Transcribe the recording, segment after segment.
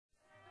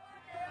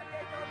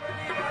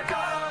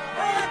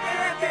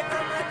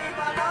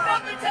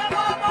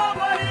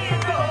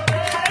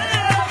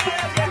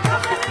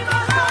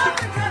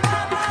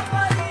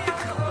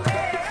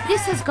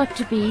has got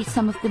to be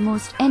some of the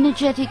most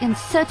energetic and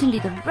certainly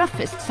the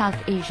roughest South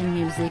Asian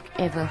music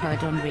ever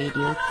heard on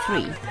Radio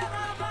 3.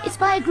 It's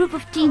by a group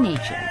of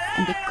teenagers,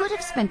 and they could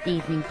have spent the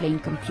evening playing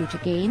computer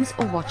games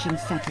or watching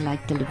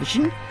satellite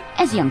television,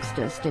 as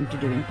youngsters tend to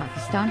do in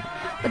Pakistan,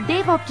 but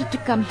they've opted to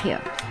come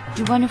here,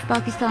 to one of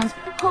Pakistan's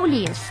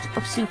holiest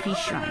of Sufi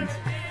shrines,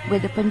 where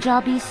the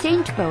Punjabi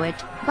saint poet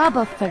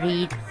Baba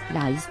Farid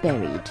lies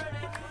buried.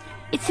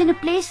 It's in a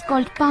place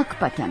called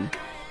Pakpattan,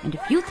 and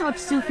if you thought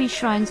Sufi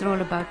shrines are all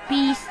about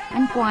peace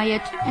and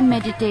quiet and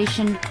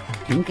meditation,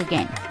 think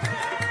again.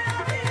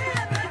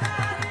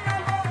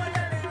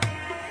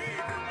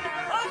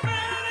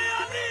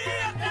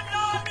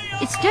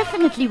 It's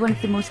definitely one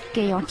of the most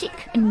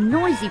chaotic and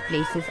noisy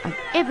places I've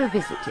ever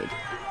visited,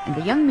 and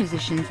the young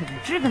musicians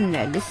have driven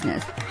their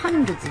listeners,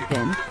 hundreds of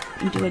them,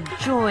 into a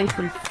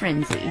joyful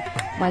frenzy,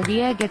 while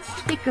the air gets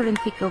thicker and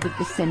thicker with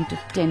the scent of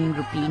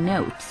 10-rupee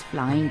notes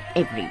flying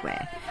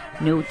everywhere,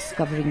 notes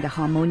covering the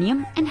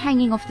harmonium and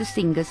hanging off the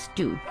singers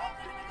too.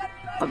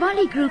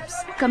 Qawwali groups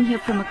come here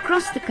from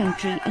across the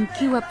country and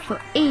queue up for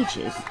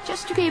ages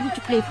just to be able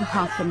to play for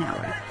half an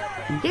hour.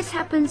 And this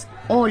happens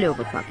all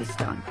over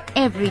Pakistan,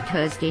 every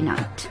Thursday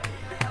night.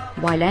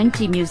 While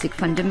anti-music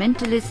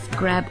fundamentalists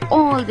grab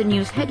all the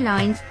news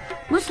headlines,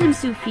 Muslim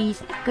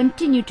Sufis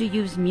continue to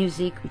use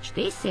music which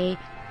they say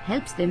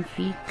helps them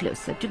feel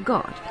closer to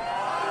God.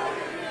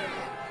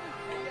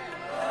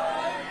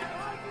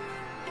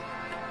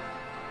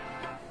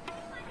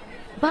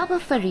 Baba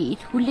Farid,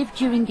 who lived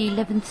during the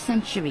 11th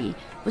century,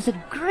 was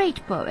a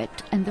great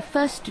poet and the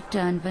first to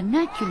turn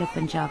vernacular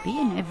Punjabi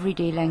and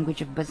everyday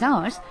language of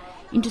bazaars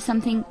into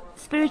something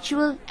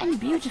spiritual and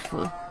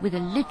beautiful with a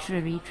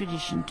literary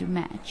tradition to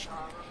match.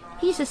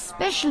 He's a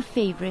special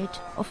favourite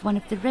of one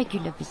of the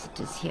regular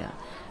visitors here,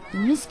 the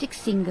mystic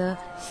singer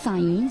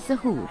Sain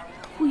Zahoor,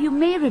 who you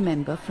may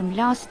remember from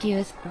last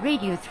year's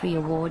Radio 3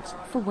 Awards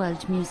for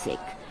World Music.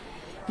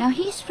 Now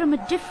he's from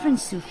a different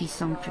Sufi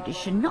song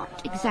tradition,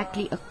 not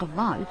exactly a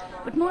qawwal,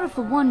 but more of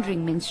a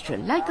wandering minstrel,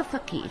 like a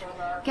fakir,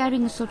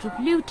 carrying a sort of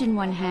lute in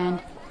one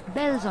hand,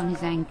 bells on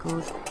his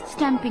ankles,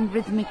 stamping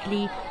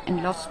rhythmically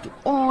and lost to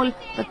all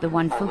but the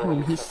one for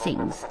whom he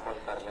sings.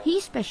 He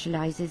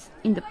specializes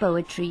in the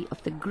poetry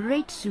of the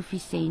great Sufi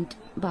saint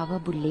Baba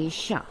Bulle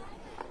Shah.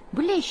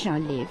 Bulle Shah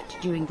lived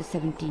during the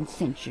 17th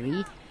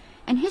century,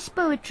 and his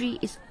poetry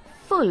is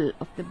full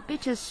of the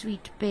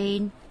bittersweet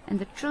pain and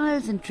the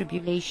trials and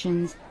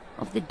tribulations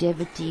of the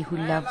devotee who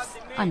loves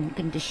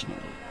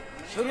unconditionally.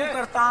 शुरू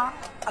करता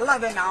अल्लाह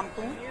के नाम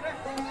तू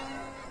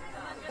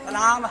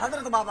सलाम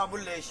हजरत बाबा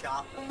बुल्ले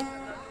शाह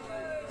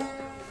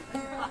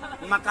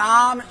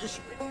मकाम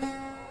इश्क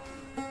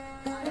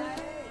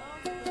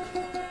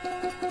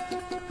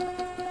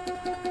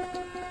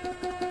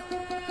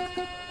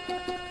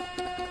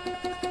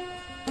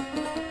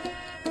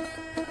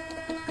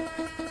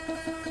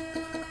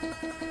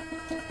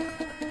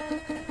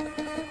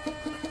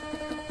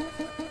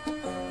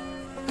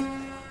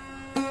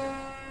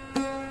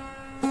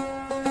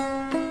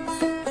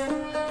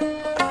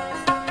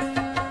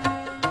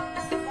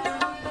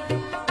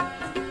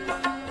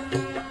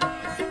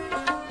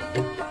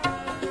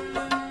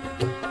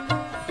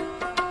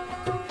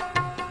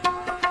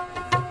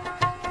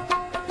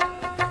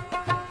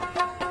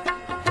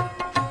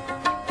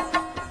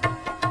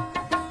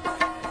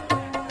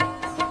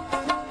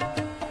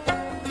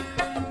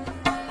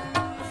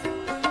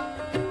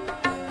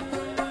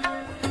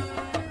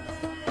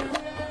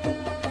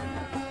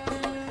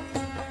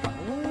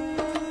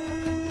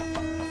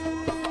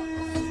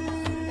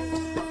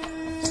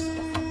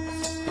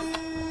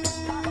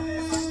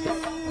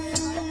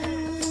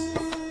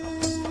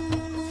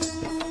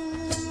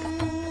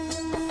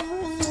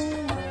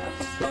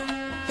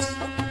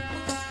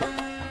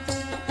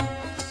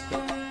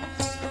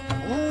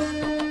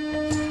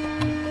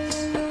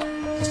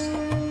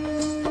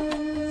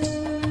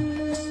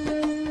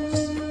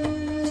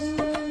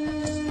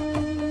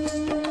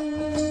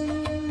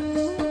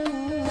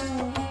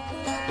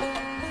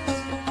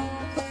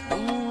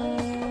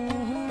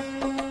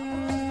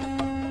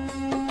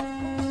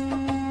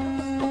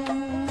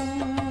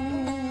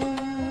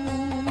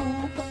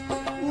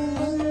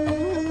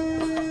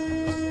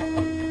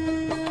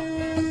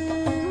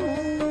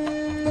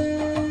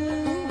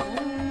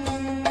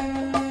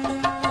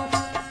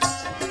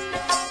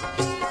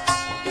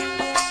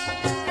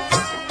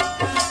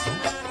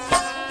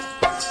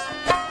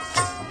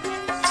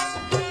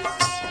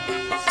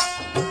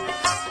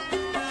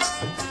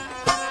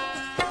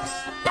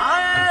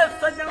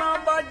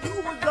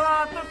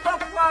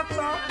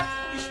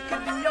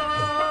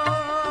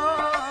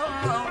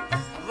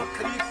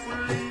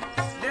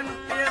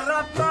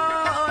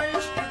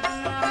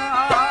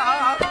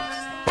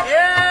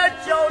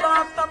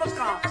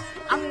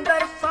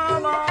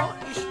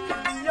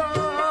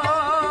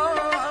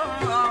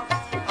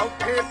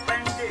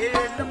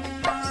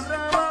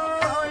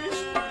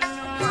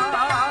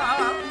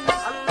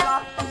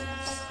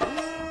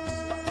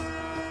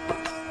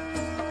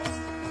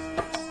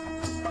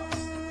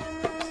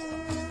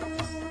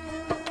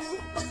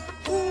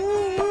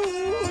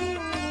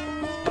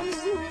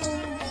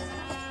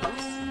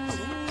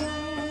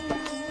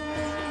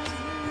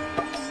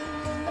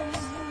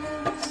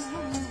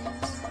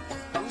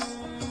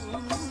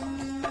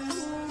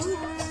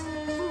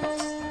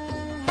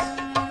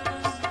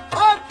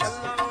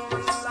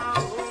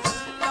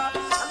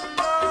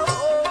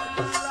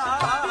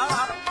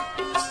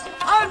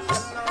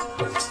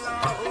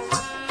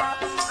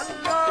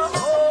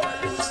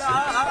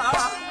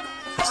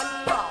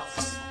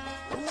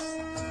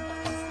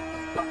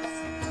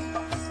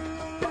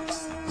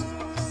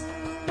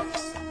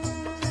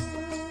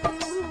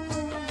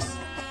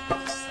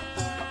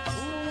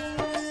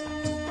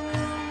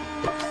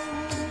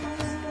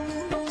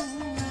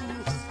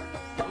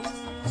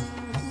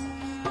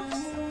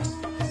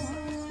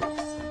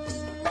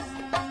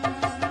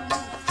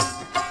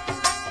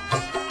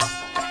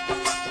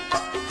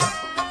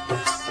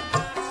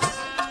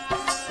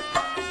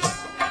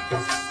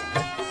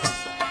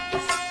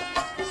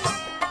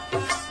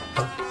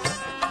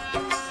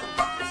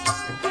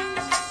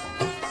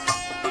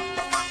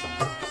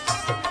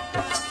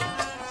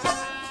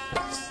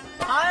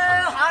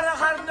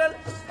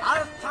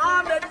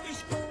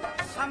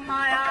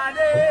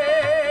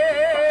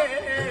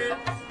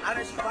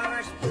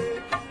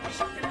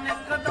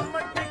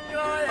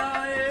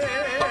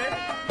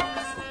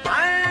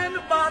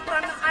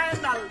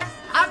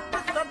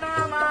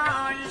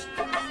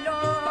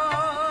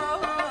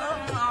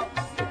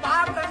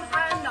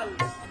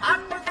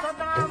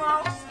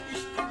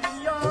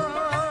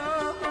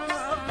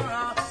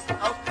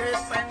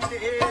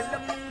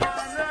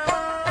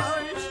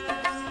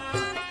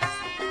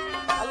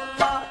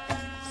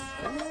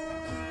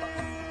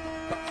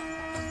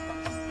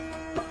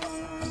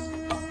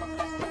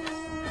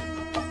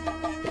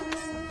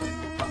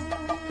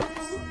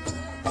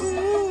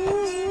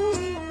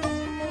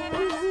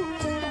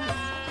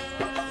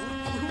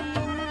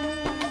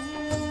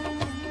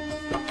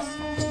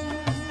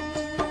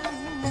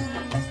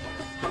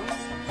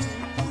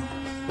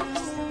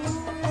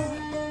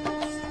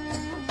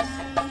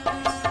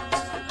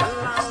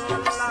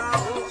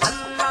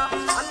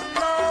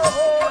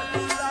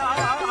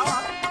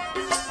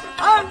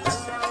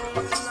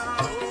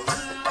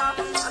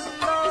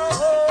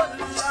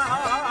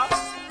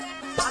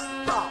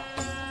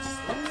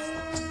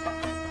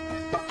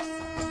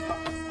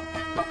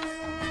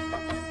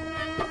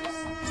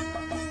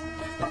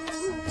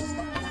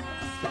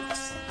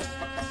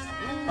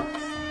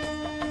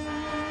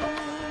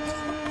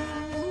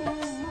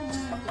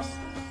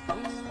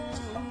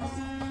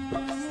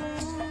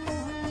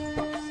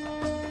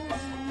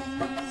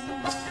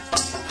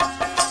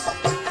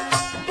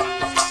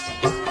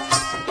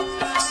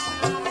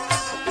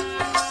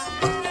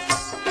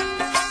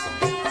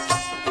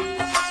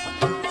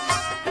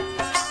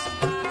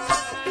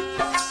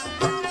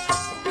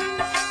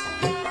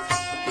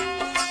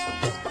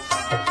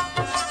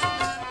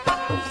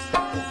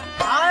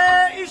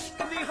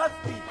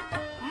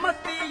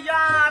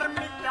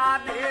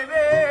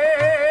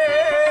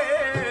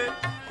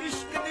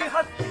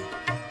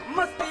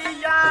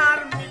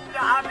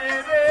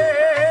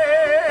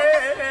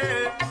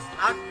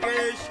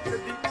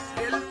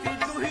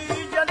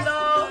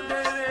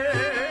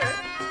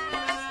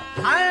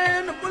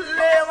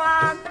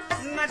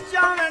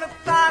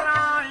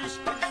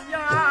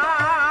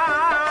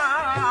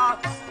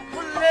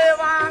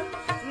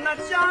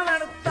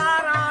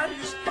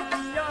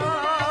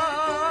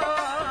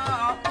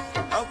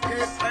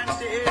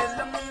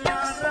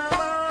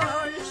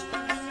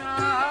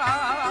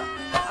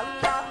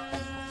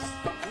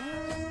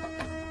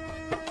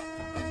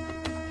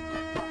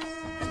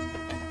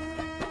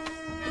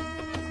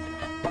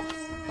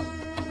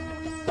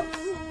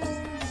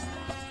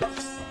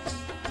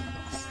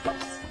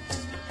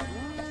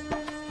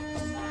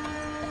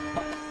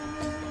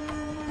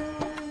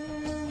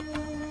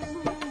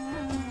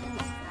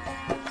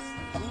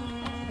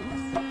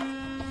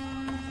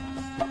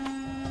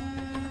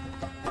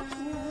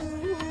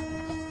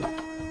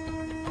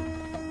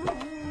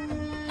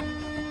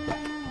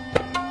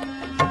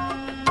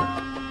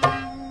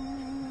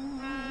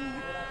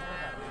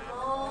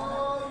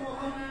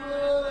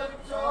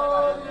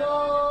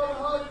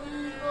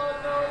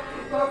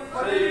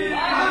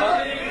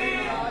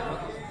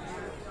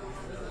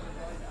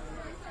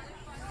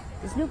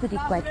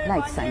everybody quite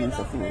likes Sain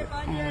Zahoor,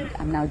 and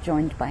I'm now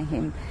joined by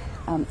him.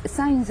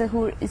 Sain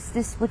Zahoor, is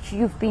this what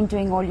you've been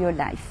doing all your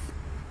life?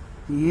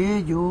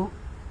 ये जो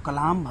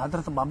कलाम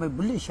हजरत बाबा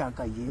बुल्ले शाह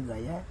का ये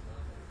गाया है,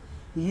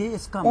 ये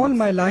इसका All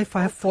my life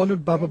I have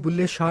followed Baba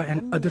Bulle Shah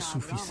and other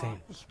Sufi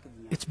saints.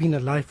 It's been a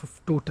life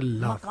of total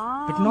love,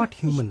 but not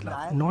human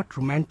love, not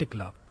romantic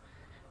love.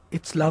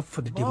 It's love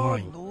for the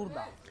divine.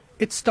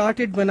 It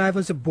started when I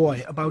was a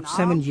boy, about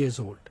 7 years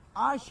old.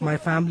 My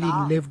family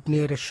lived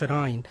near a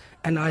shrine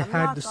and I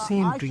had the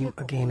same dream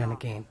again and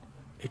again.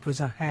 It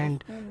was a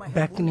hand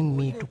beckoning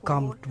me to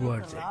come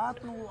towards it.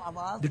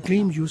 The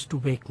dream used to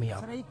wake me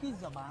up.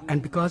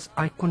 And because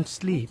I couldn't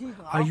sleep,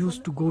 I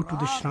used to go to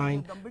the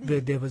shrine where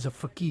there was a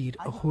fakir,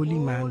 a holy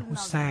man who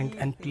sang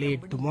and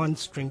played the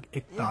one-string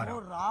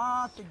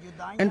iktara.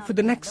 And for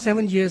the next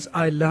 7 years,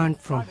 I learned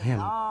from him.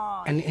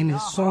 And in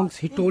his songs,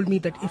 he told me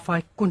that if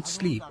I couldn't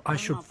sleep, I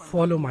should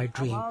follow my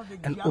dream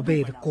and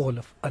obey the call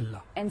of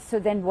Allah. And so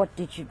then what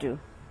did you do?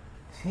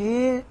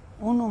 फिर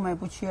उन्होंने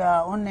पूछा,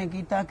 उन्होंने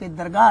कीता कि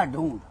दरगाह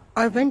ढूंढ.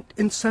 I went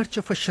in search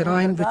of a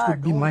shrine which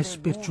would be my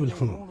spiritual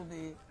home.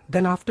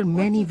 Then after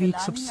many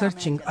weeks of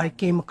searching, I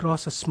came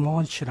across a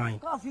small shrine.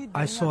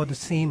 I saw the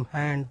same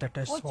hand that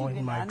I saw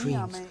in my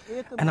dreams,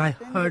 and I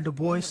heard a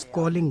voice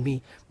calling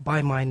me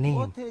by my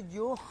name.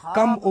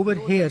 Come over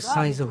here,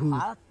 Sain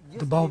Zahoor.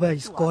 The Baba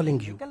is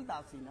calling you.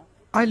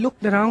 I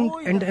looked around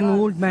and an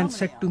old man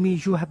said to me,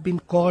 you have been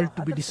called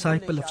to be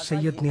disciple of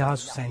Sayyid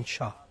Niyaz Hussain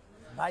Shah.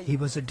 He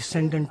was a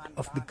descendant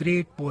of the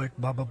great poet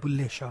Baba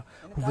Bulle Shah,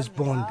 who was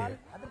born there.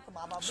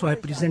 So I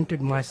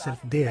presented myself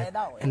there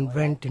and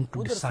went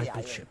into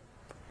discipleship.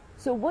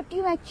 So what do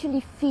you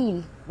actually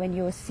feel when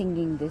you're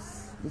singing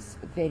this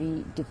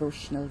very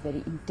devotional,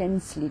 very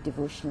intensely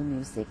devotional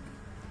music?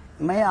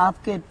 मैं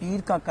आपके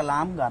पीर का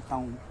कलाम गाता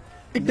हूँ.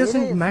 It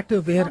doesn't matter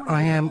where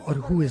I am or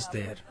who is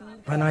there.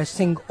 When I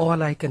sing,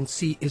 all I can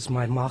see is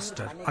my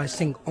master. I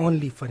sing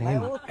only for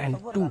him and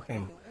to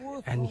him.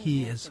 And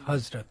he is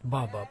Hazrat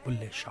Baba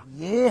Bulle Shah.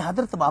 ये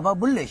हजरत बाबा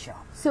Bulleh Shah.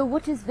 So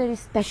what is very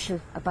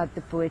special about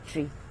the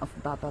poetry of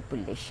Baba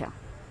Bulle Shah?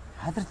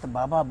 हजरत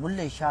बाबा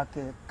बुल्ले शाह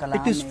के कलाम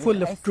It is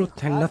full of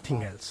truth and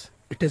nothing else.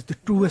 It is the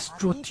truest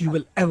truth you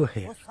will ever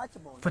hear.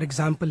 For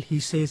example, he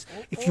says,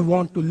 if you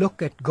want to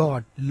look at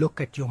God, look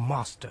at your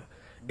master.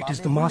 It is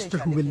the master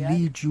who will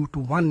lead you to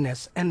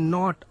oneness and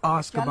not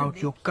ask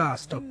about your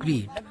caste or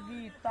creed.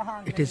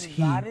 It is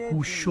he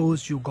who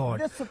shows you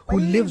God, who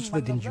lives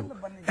within you.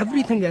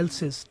 Everything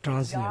else is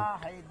transient.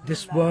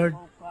 This word,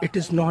 it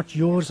is not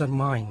yours or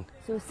mine.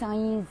 So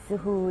Sain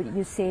Zahoor,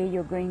 you say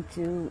you're going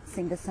to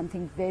sing us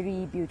something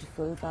very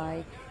beautiful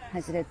by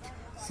Hazrat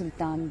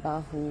Sultan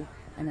Bahu,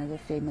 another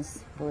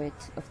famous poet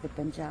of the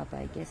Punjab,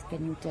 I guess.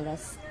 Can you tell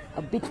us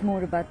a bit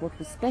more about what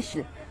was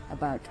special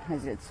about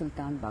Hazrat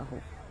Sultan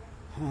Bahu?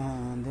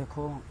 हाँ,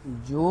 देखो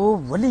जो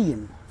वली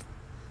हैं,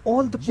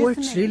 all the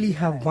poets really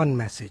have one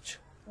message,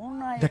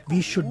 that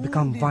we should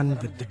become one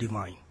with the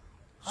divine.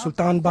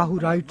 Sultan Bahu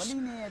writes,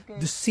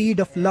 the seed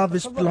of love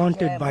is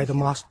planted by the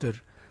master,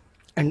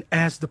 and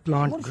as the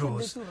plant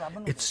grows,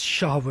 it's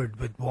showered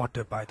with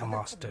water by the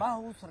master.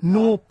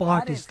 No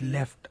part is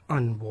left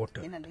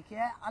unwatered.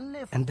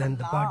 And then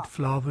the bud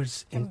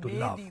flowers into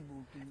love.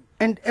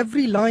 And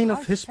every line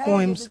of his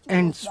poems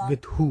ends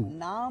with who.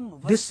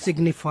 This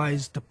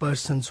signifies the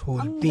person's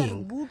whole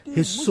being,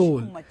 his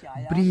soul,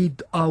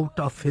 breathed out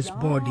of his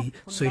body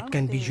so it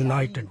can be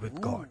united with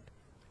God.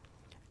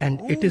 And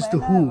it is the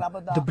who,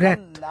 the breath,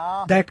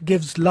 that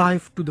gives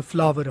life to the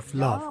flower of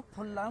love.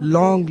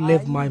 Long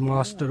live my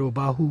master, O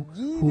Bahu,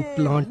 who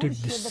planted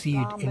this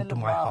seed into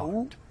my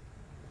heart.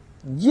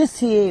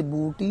 जिस ये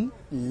बूटी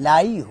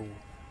लाई हो.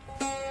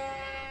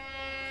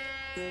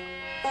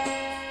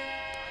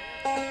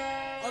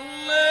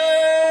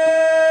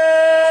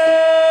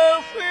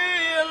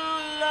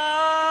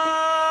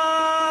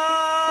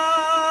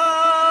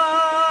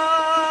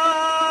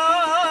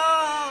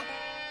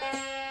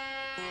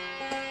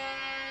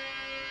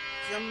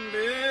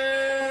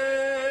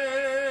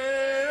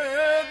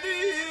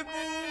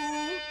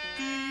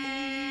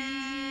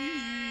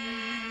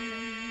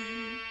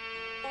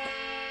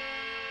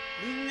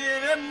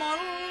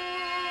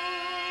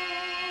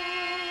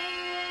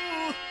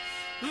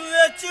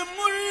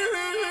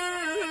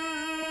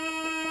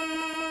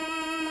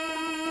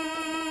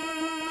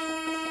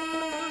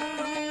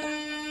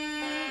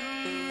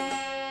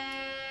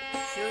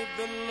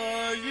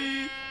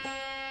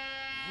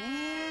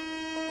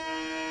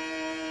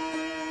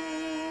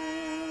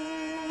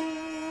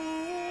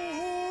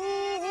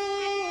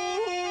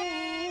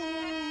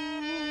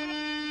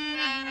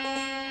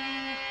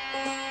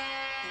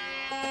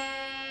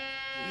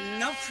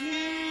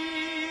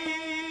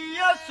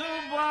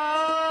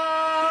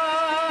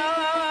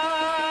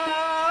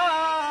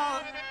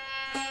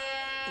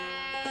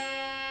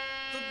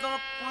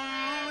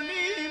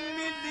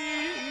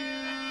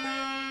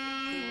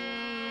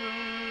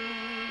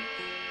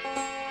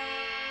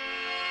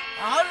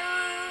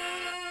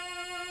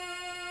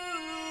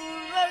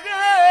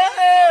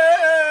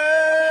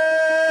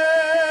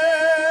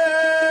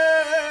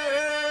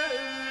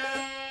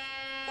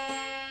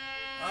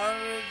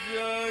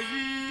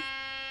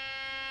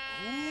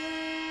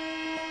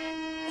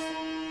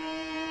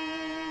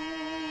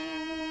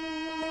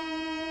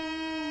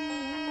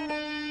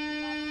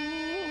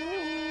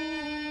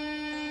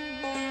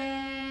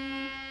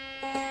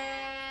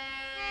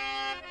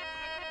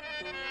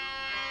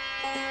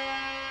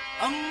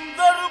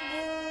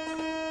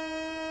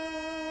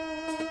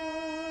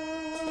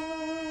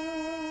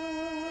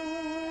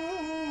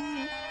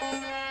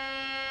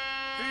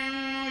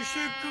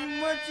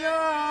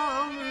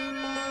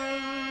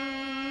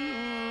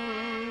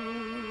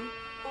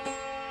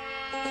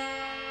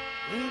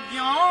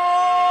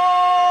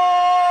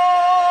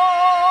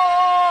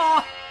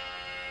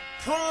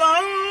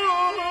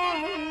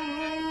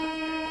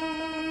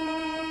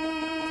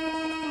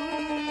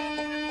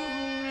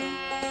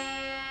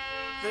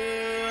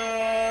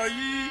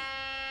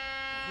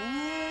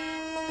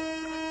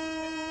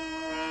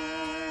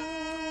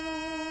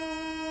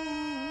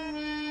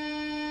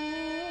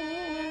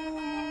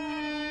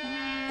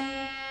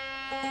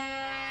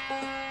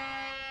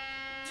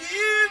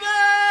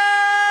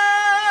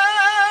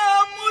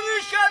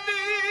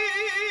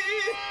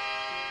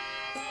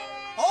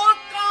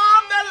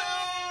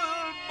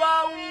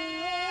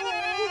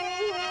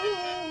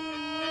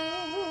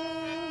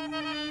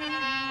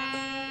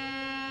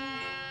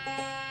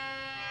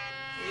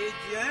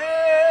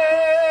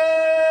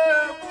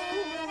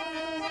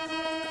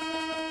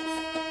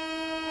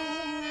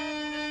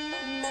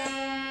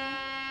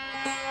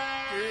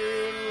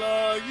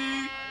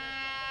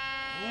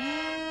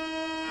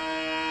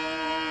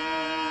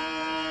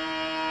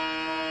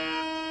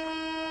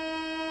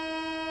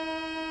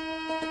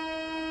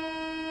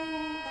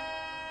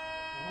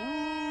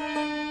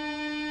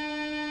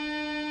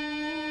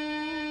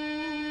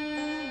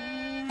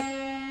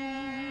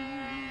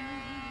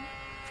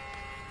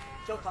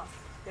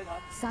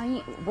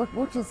 Sain,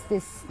 what is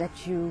this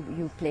that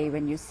you play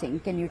when you sing?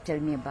 Can you tell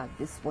me about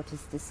this? What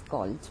is this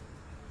called?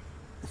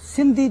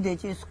 Sindhi de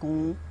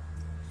isko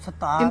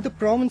In the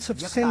province of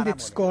Sindh,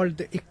 it's called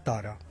the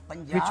Iktara,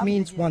 which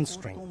means one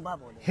string.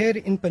 Here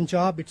in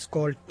Punjab, it's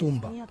called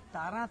Tumba.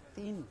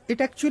 It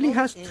actually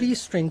has 3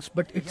 strings,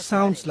 but it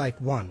sounds like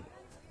one.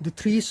 The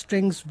 3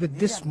 strings with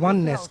this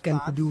oneness can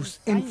produce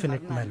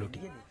infinite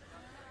melody.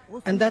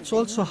 And that's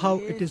also how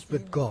it is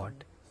with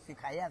God.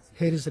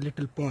 Here is a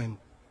little poem.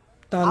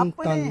 Tan,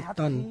 tan,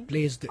 tan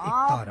plays the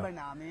Iktara.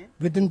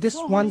 Within this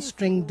one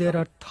string, there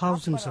are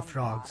thousands of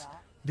rags.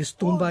 This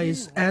Tumba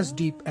is as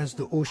deep as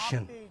the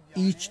ocean.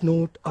 Each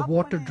note a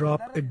water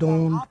drop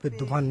adorned with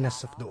the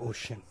oneness of the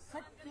ocean.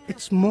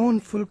 Its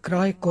mournful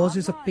cry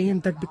causes a pain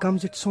that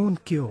becomes its own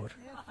cure,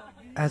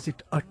 as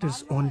it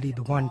utters only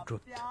the one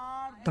truth.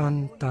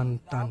 Tan, tan,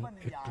 tan,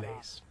 it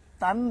plays.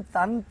 Tan,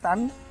 tan,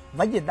 tan,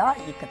 vajda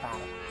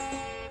Iktara.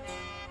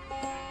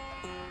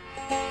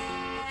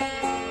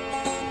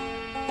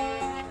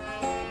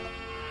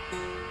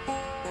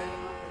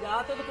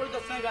 तो कोई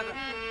दसेगा ना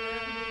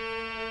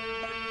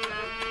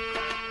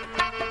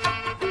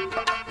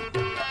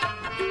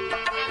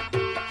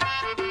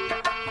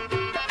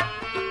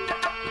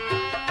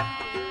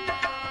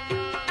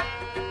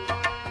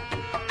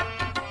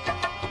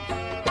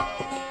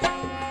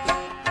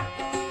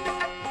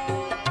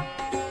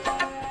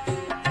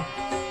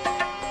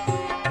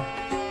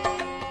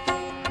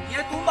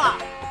ये तुम्बा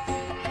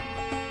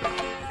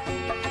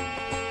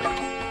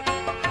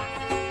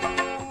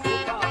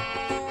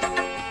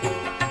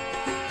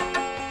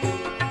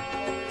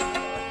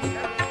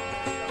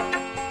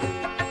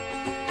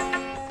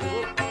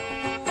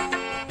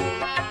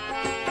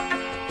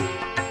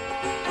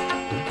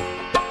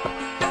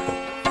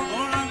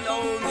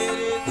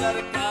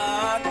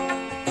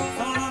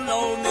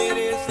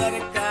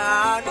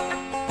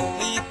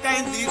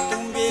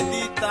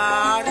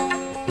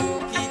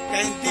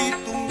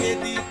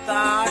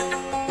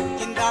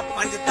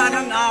पंजतन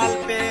नाल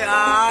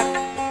प्यार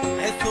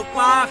है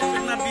सुपाख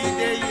नबी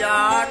दे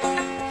यार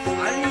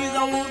साईं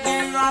ज़हूर दी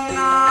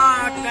राना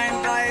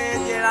कहंदा है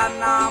जेड़ा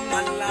नाम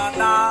अल्लाह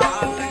दा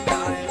लंदा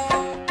है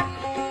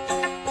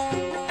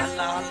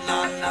अल्लाह अल्लाह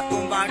अल्लाह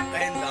तुम्बा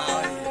कहंदा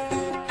है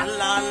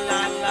अल्लाह अल्लाह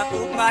अल्लाह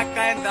तुम्बा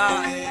कहंदा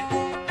है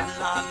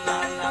अल्लाह अल्लाह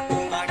अल्लाह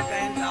तुम्बा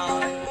कहंदा है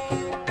अल्लाह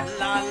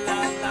अल्लाह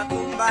अल्लाह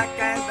तुम्बा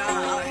कहंदा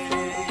है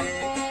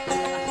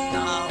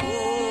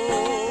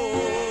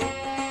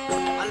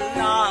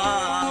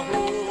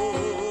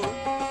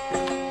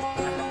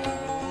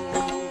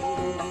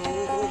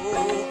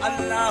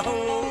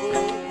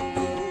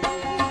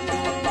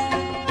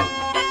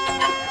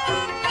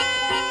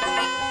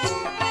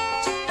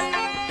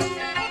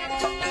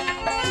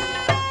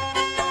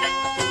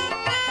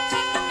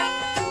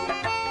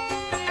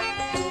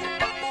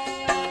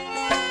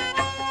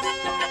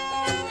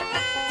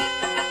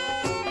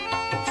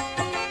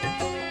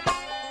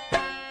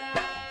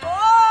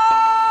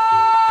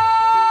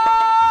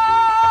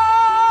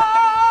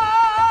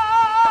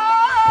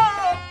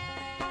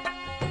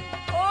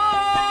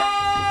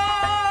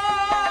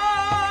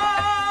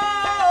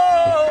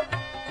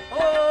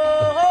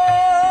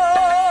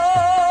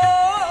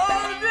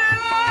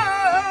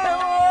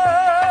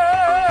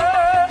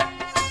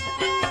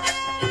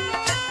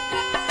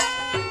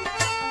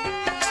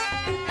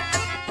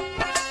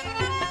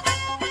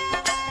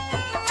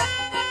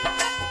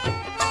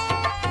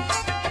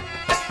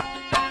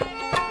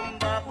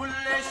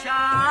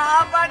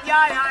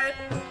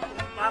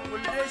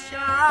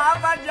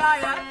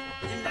बजाया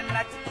इन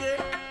नच के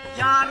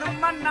यार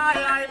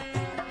मनाया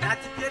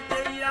नच के ते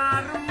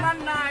यार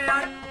मनाया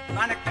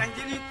कन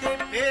कंजरी ते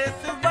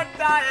फेस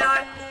बटाया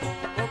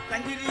वो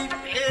Kanjari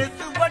face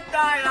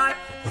बटाया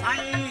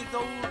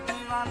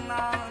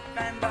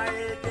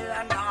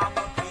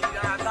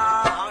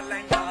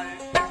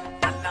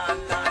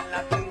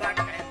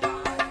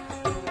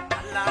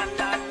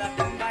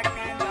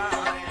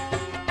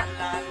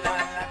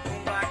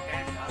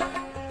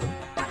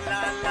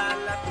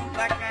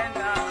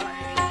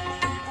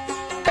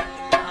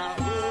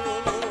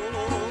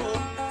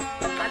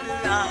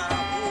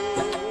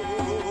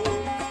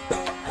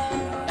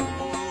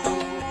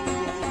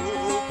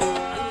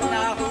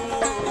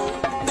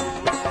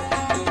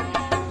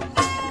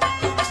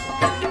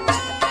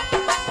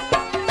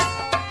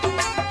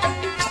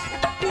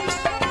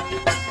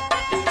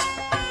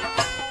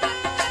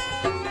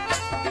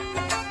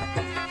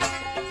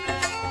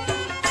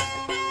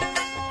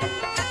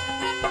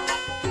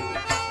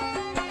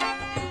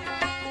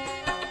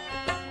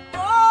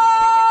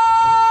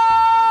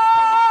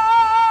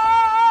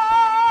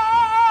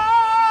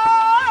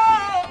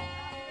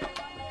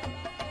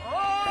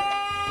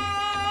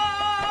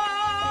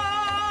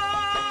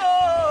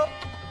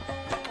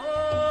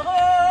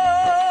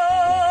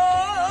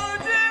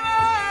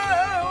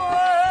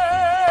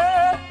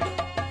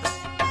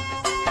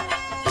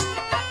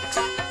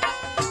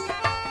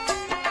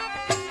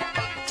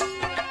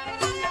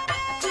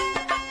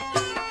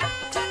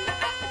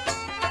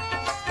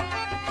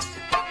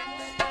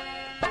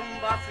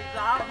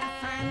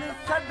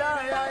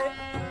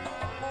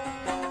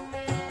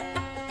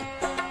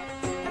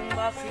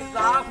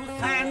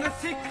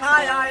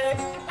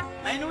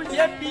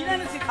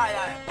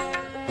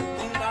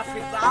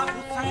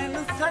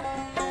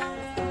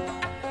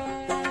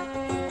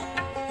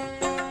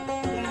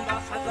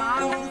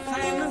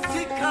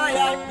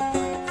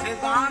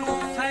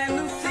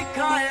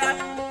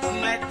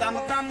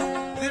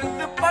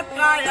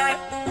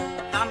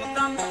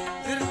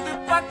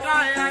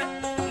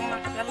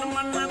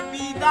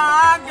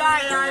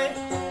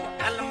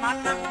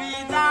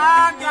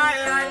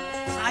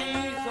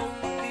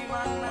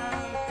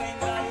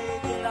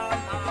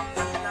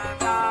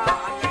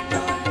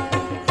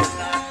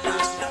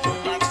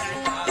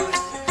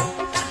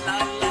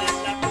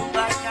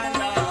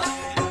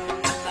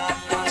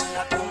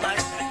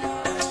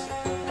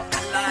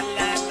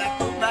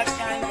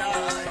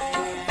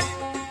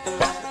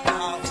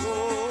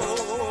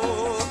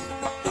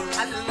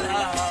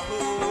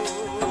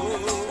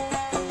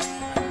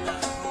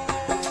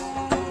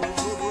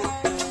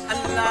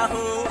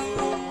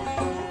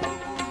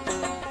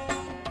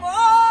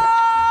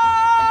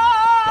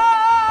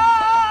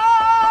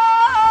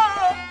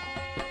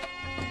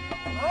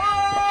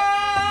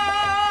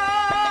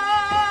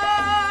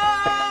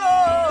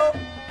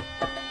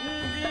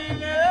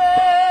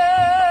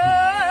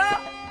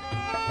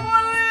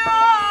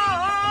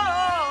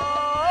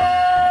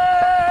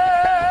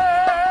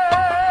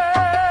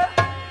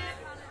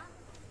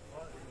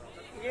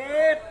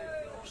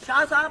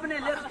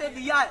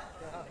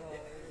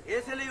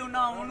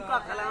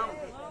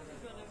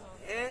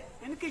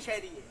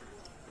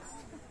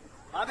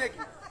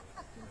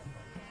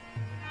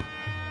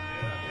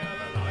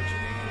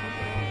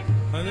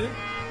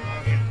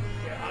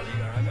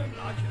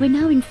We're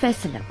now in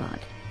Faisalabad,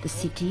 the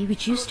city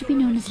which used to be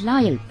known as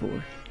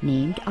Lyallpur,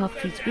 named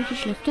after its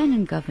British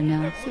Lieutenant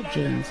Governor Sir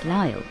James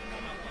Lyall.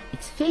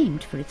 It's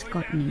famed for its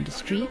cotton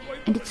industry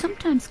and it's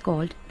sometimes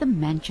called the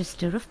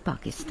Manchester of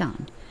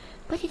Pakistan.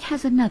 But it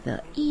has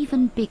another,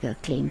 even bigger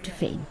claim to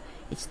fame.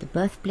 It's the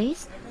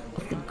birthplace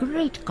of the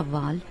great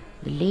Qawwal,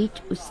 the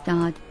late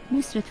Ustad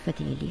Nusrat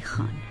Fateh Ali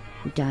Khan,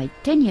 who died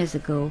 10 years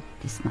ago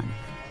this month.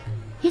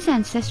 His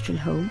ancestral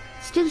home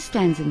still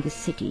stands in this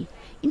city.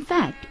 In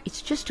fact,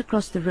 it's just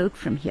across the road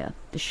from here,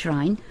 the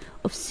shrine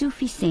of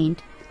Sufi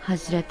saint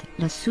Hazrat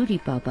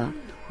Lasuri Baba,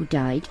 who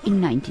died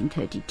in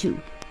 1932.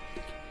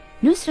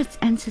 Nusrat's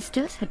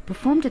ancestors had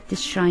performed at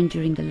this shrine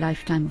during the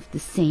lifetime of the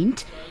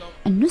saint,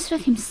 and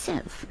Nusrat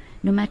himself,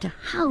 no matter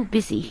how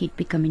busy he'd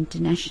become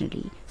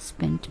internationally,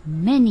 spent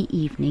many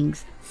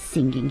evenings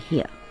singing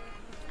here.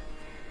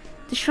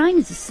 The shrine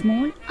is a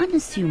small,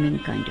 unassuming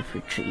kind of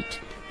retreat,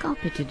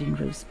 carpeted in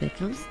rose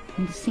petals,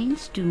 and the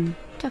saint's tomb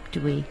tucked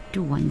away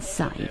to one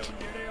side.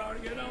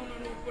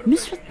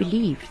 Nusrat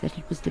believed that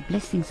it was the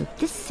blessings of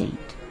this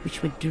saint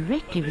which were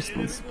directly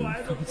responsible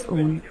for his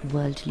own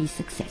worldly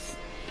success,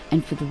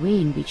 and for the way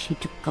in which he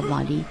took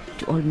Qawwali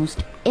to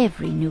almost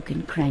every nook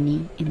and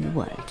cranny in the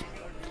world.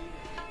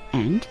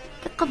 And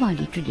the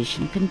Qawwali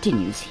tradition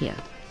continues here,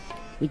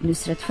 with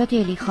Nusrat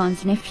Fateh Ali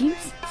Khan's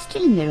nephews,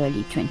 still in their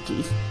early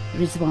 20s,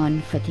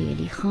 Rizwan Fateh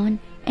Ali Khan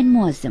and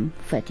Muazzam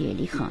Fateh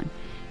Ali Khan,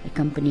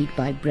 accompanied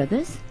by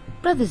brothers,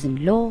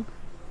 brothers-in-law,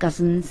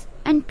 cousins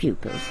and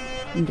pupils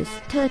in this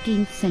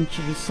 13th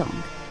century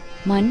song,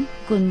 Man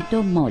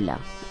Kunto Mola.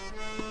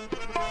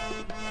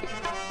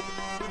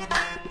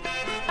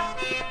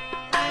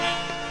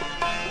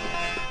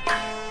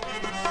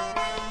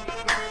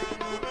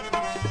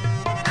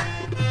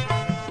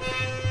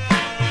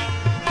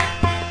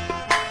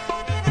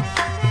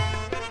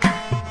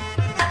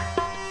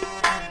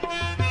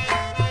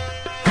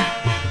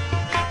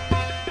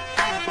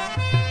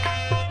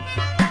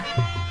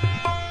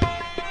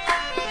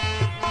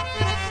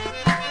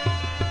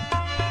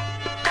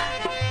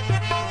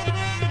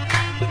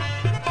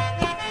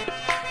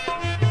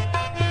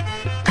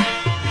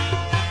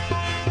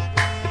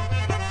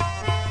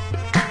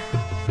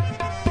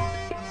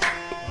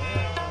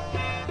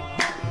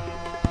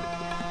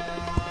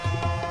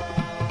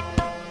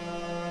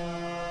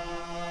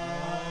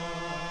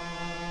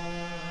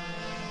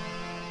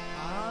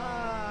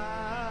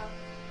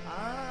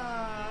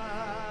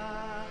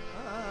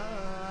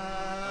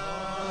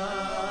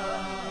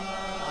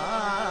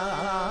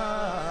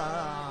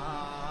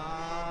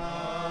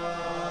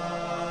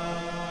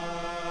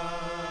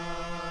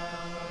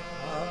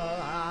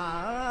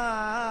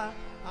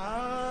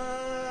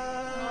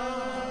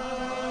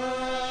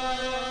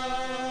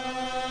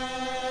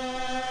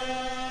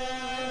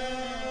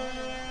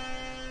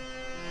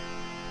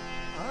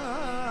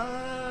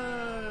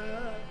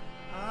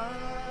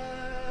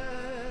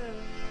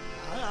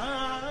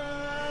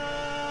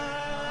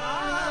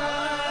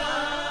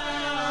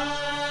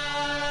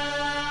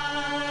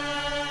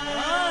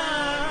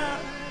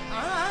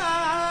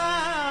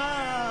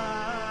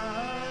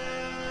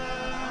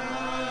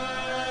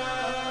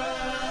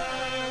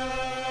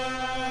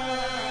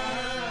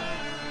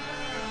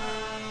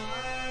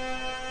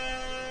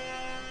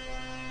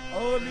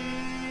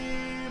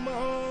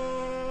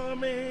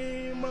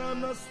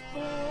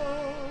 मनस्तो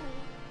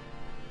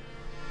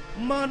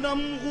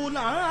मनम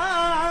गुलाम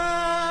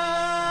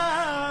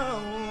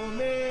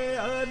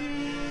अली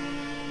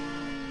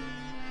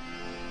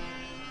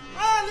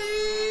अली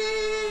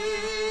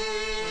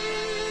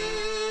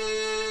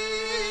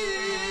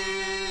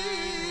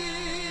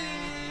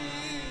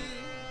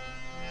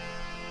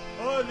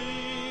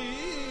अली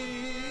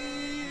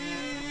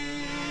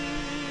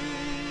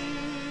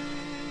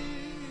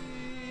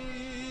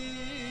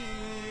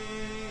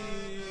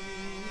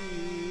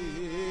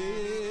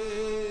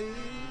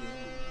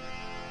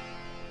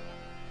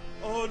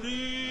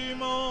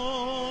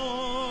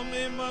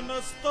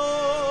मनस्तो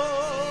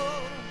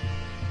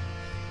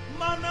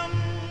मनम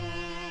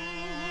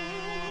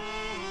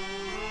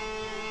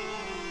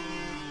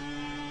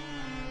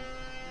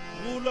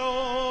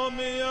गुलाम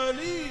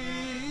अली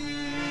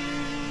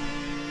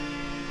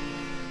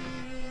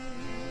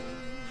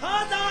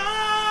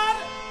हजार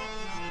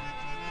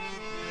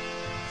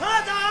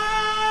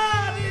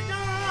हजार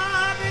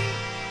जाने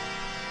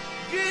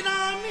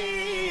गिरामी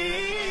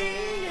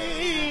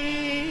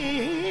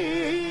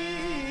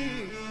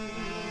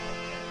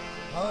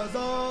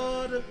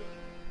हजार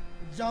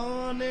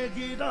जान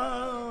गिरामी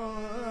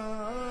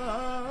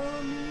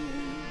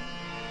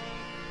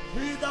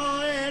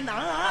फिदाए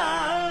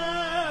नाम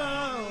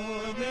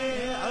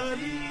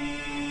अली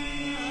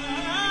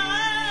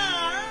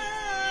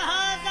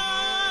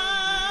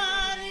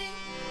हजार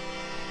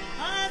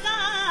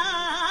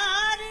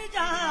हजार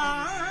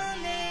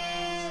जाने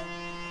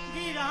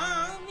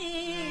गिरामी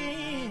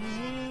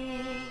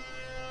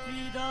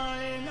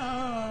फिदाए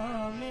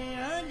नाम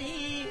अली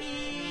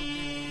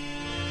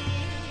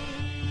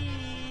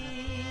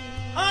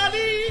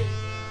अली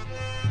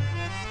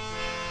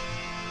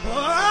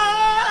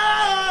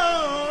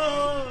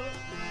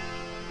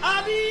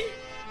अली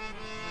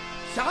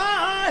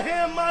शाह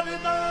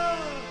मर्दा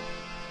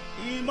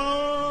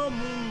इमाम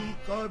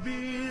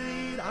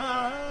कबीरा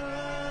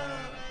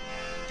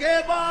के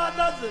बाद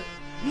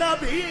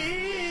नबी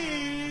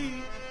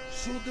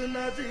शुद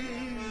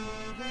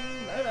नज़ीरा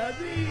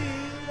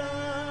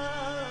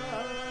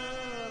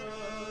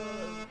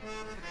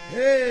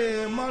हे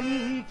मन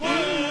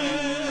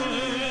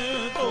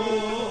तो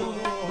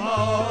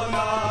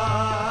मौला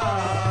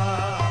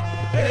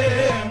हे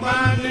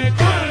मन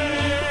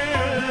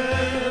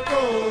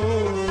तो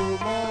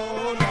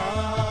मौला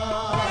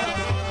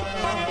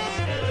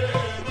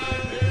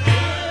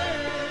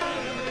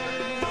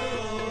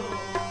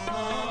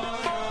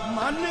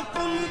मन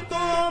कुल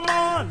तो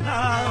मौला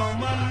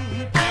मन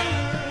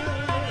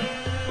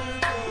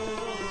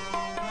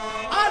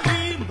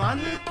अली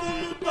मन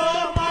कुल तो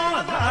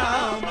मौला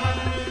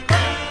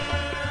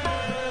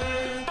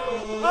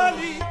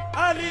अली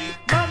अली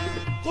मन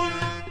कुल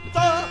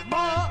तो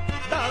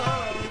मौला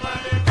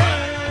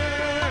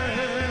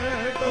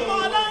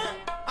मौला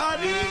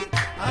अली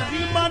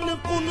अली मन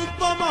कुल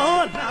तो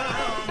मौला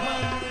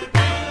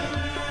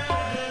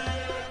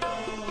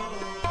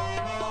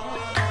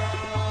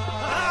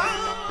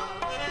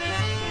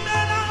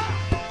मेरा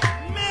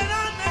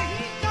मेरा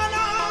नहीं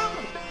कलाम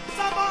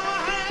सबा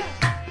है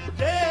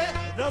दे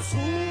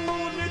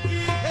रसूल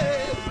की है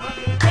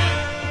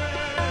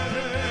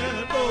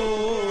तो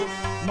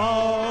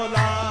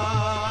मौला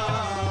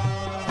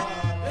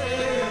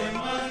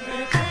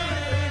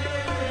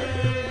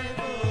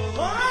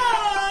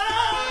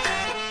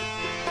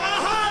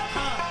कहा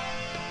था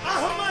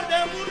अहमद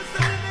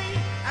मुर्सल ने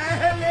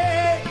अहले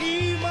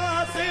ईमा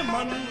से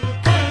मन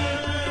तो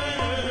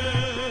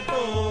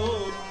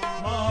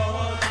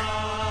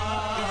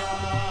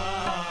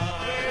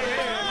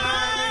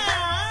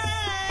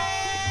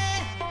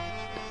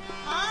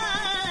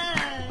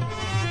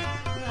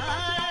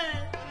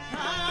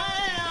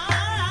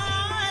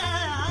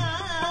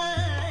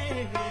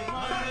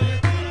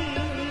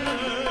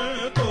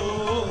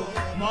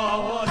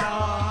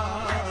मौला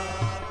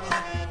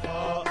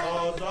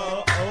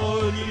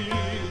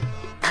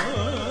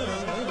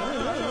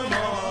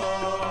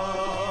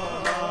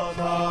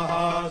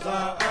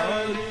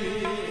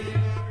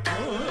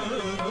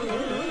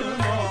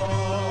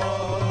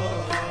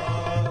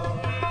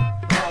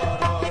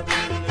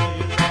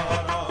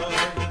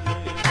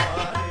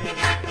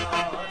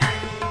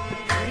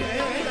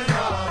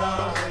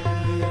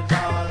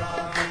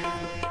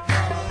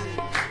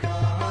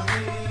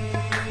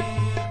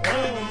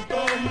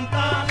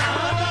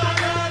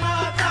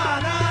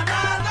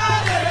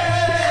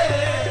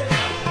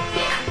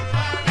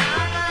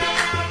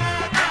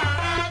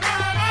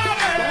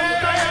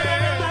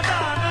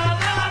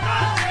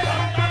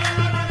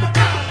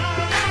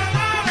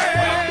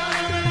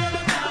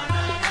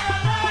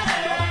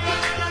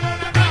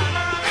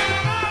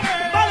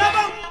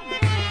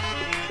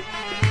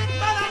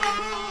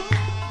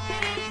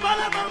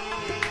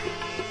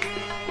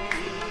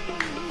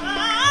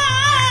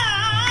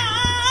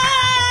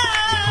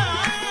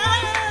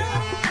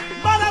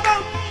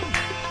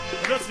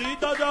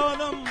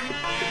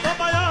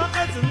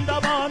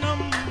जिंदाबानम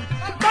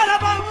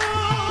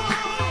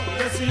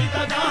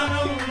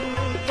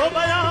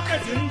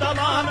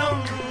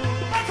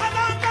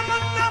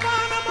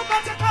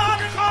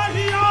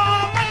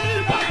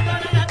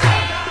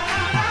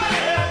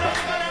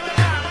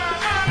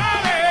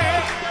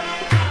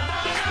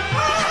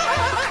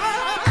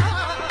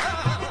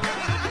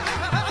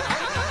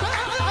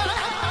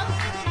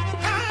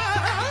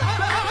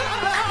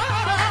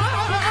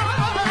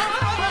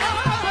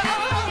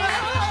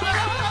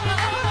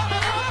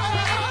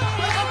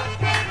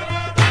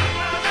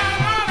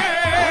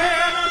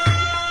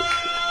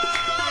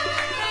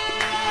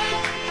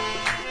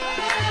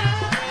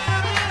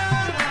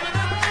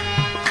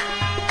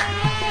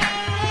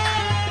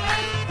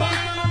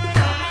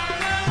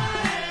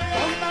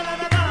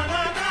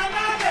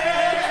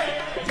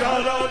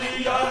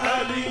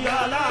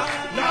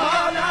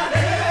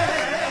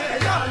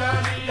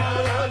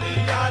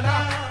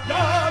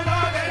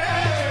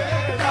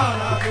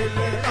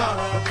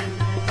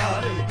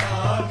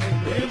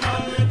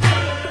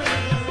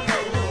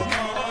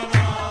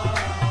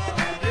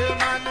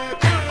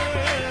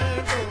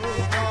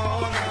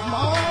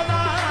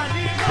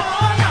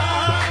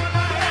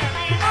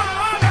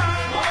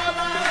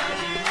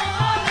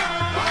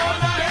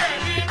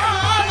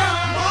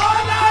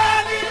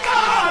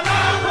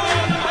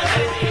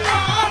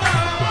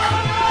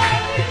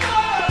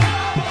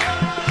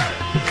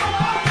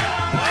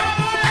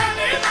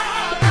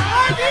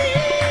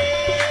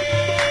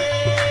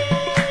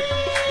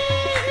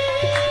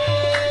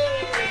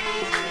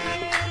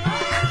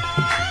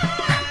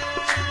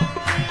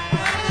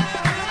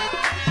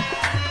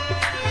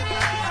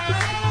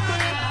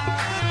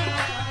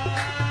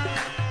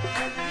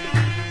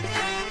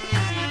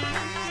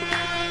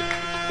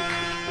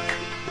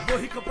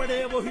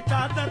वही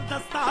चादर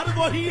दस्तार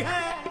वही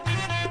है,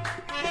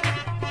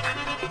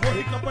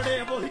 वही कपड़े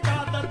वही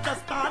चादर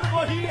दस्तार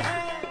वही है,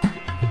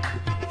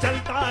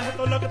 चलता है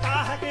तो लगता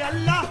है कि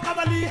अल्लाह का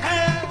वली है।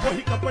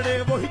 वही कपड़े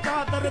वही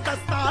चादर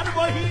दस्तार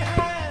वही है,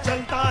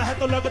 चलता है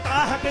तो लगता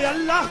है कि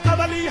अल्लाह का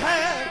वली है।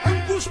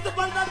 अंगुष्ठ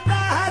बदलता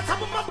है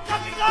सब मक्का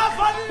की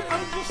काफिर,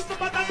 अंगुष्ठ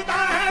बदलता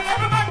है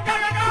सब मक्का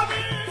का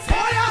काफिर,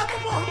 सोया तो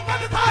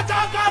मोहम्मद था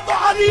जागा तो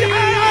अली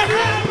है।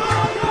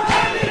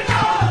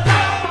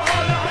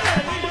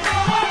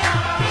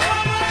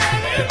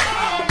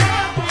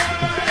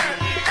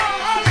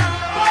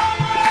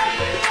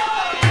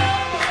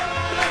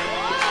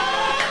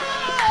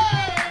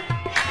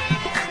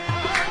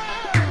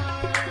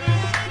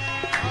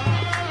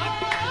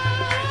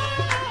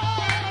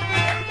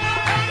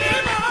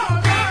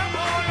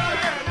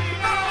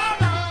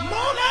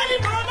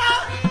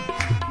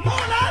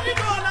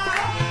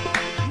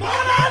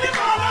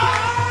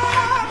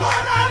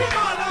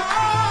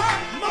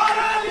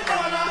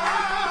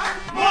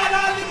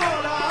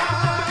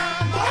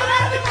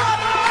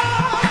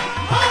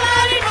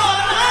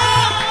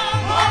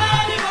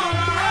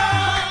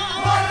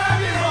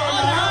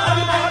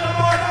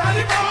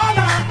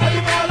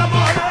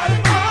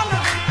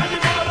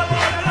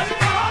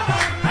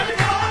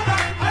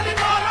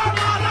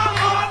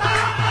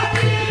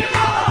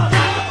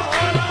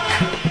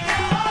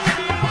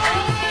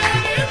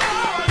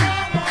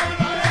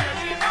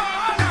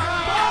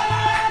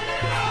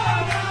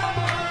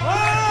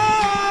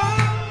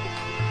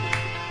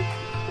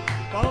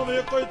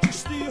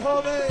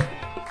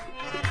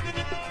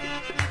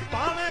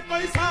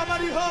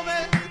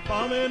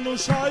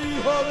 नुशाई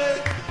होवे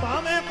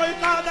पावे कोई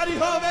कादरी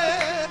होवे,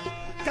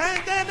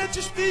 कहते ने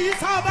चिश्ती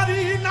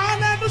साबरी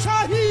नाले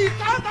नुशाही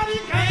कादरी,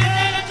 कहते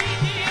ने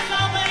चिश्ती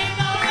साबरी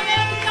नाले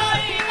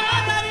नुशाही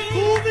कादरी।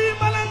 तू भी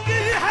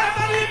मलंगी है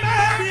मेरी,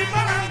 मैं भी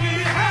मलंगी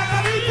है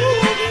मेरी, तू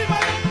भी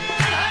मलंगी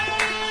है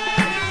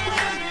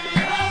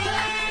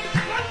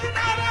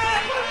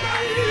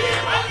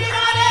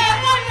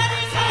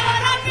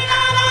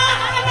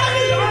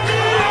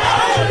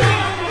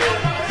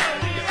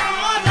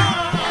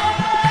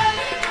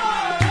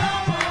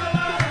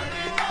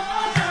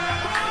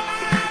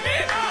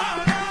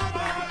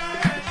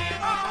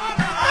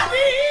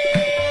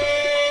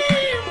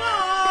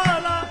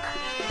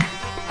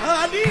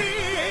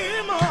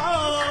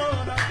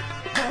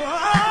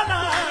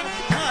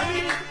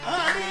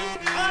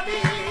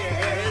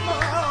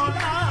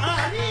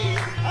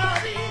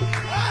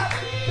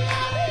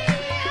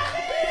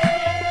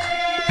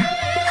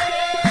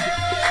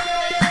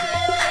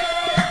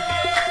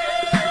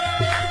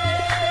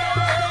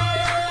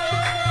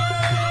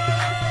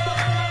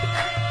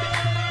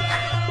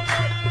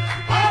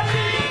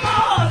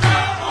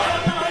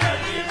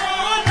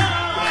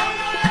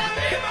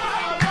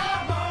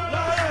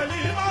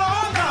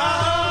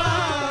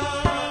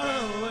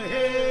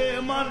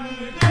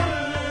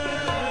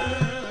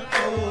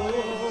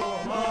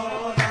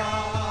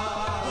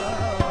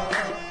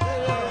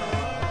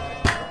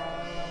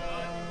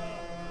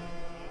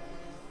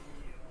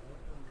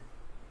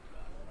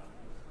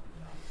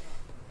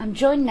I'm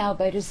joined now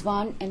by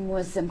Rizwan and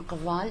Muazzam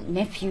Qawwali,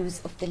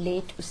 nephews of the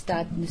late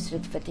Ustad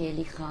Nusrat Fateh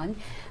Ali Khan.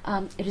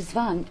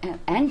 Rizwan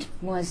and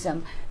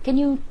Muazzam, can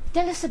you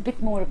tell us a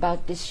bit more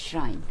about this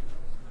shrine?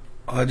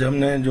 आज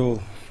हमने जो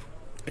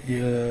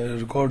ये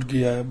रिकॉर्ड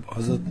किया है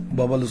हज़रत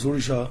बाबा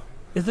लसूरी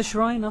Shah is the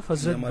shrine of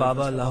Hazrat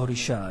Baba Lahori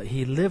Shah.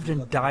 He lived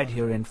and died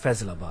here in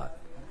Faisalabad.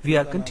 We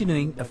are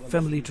continuing a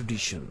family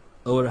tradition.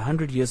 Over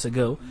 100 years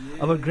ago,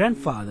 our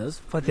grandfathers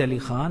Fateh Ali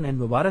Khan and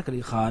Mubarak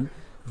Ali Khan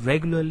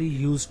regularly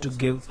used to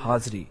give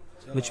hazri,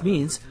 which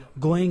means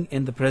going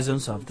in the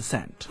presence of the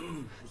saint.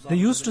 They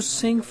used to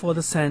sing for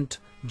the saint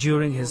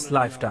during his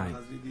lifetime.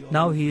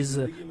 Now he is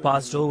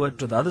passed over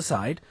to the other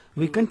side.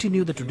 We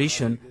continue the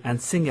tradition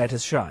and sing at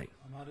his shrine.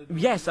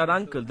 Yes, our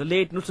uncle, the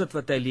late Nusrat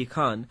Fateh Ali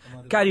Khan,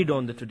 carried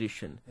on the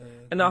tradition.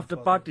 And after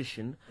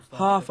partition,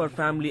 half our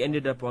family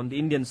ended up on the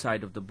Indian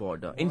side of the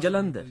border, in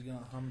Jalandhar.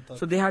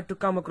 So they had to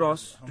come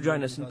across to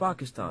join us in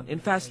Pakistan, in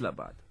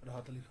Faisalabad.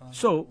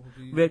 So,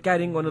 we're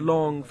carrying on a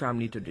long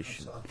family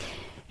tradition.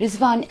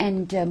 Rizwan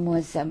and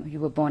Muazzam, you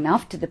were born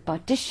after the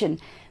partition,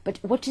 but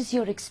what is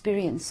your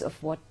experience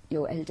of what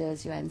your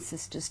elders, your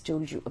ancestors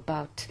told you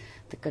about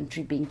the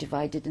country being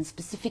divided, and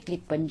specifically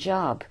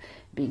Punjab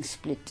being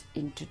split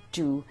into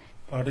two?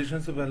 Our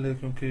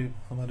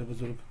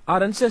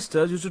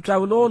ancestors used to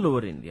travel all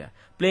over India,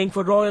 playing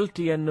for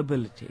royalty and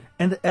nobility.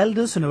 And the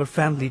elders in our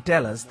family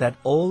tell us that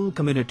all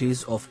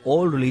communities of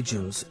all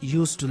religions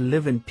used to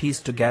live in peace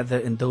together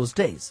in those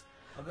days.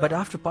 But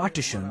after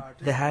partition,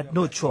 they had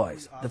no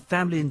choice. The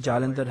family in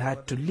Jalandhar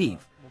had to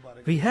leave.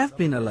 We have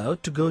been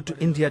allowed to go to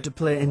India to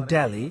play in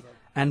Delhi,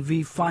 and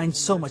we find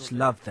so much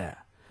love there.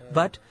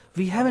 But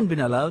we haven't been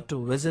allowed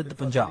to visit the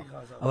Punjab.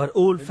 Our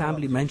old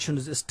family mansion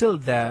is still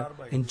there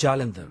in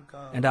Jalandhar,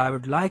 and I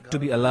would like to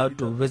be allowed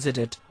to visit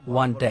it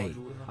one day.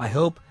 I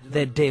hope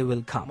that day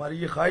will come.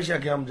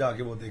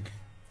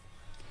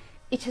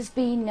 It has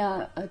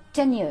been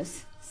 10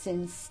 years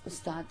since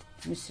Ustad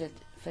Nusrat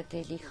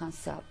Fateh Ali Khan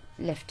Sahab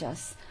left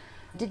us.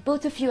 Did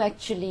both of you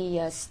actually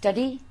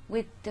study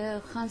with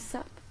Khan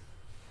Sahab?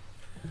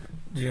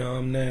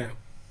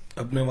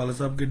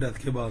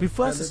 We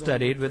first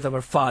studied with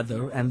our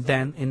father, and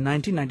then in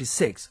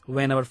 1996,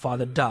 when our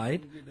father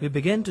died, we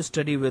began to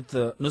study with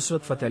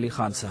Nusrat Fateh Ali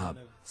Khan Sahab.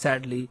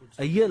 Sadly,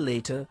 a year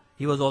later,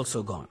 he was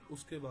also gone.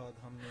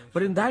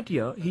 But in that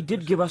year, he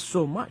did give us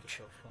so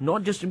much.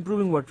 Not just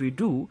improving what we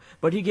do,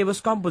 but he gave us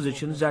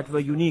compositions that were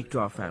unique to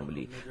our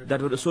family,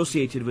 that were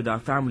associated with our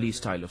family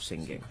style of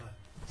singing.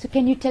 So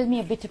can you tell me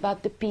a bit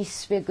about the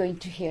piece we're going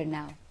to hear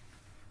now?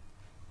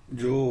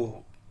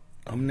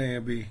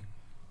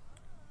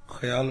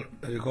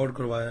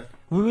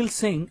 We will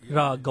sing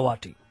Ra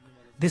Gawati.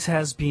 This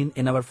has been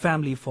in our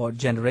family for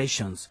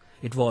generations.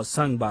 It was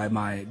sung by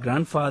my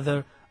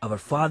grandfather, our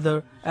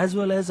father, as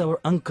well as our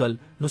uncle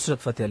Nusrat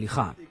Fateh Ali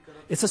Khan.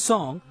 It's a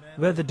song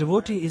where the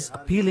devotee is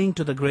appealing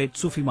to the great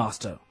Sufi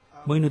master,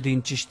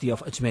 Moinuddin Chishti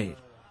of Ajmer.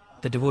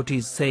 The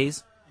devotee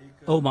says,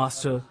 "O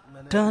Master,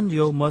 turn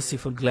your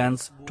merciful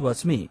glance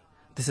towards me.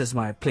 This is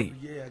my plea.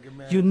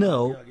 You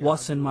know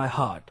what's in my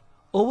heart.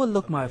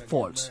 Overlook my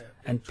faults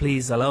and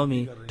please allow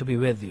me to be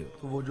with you."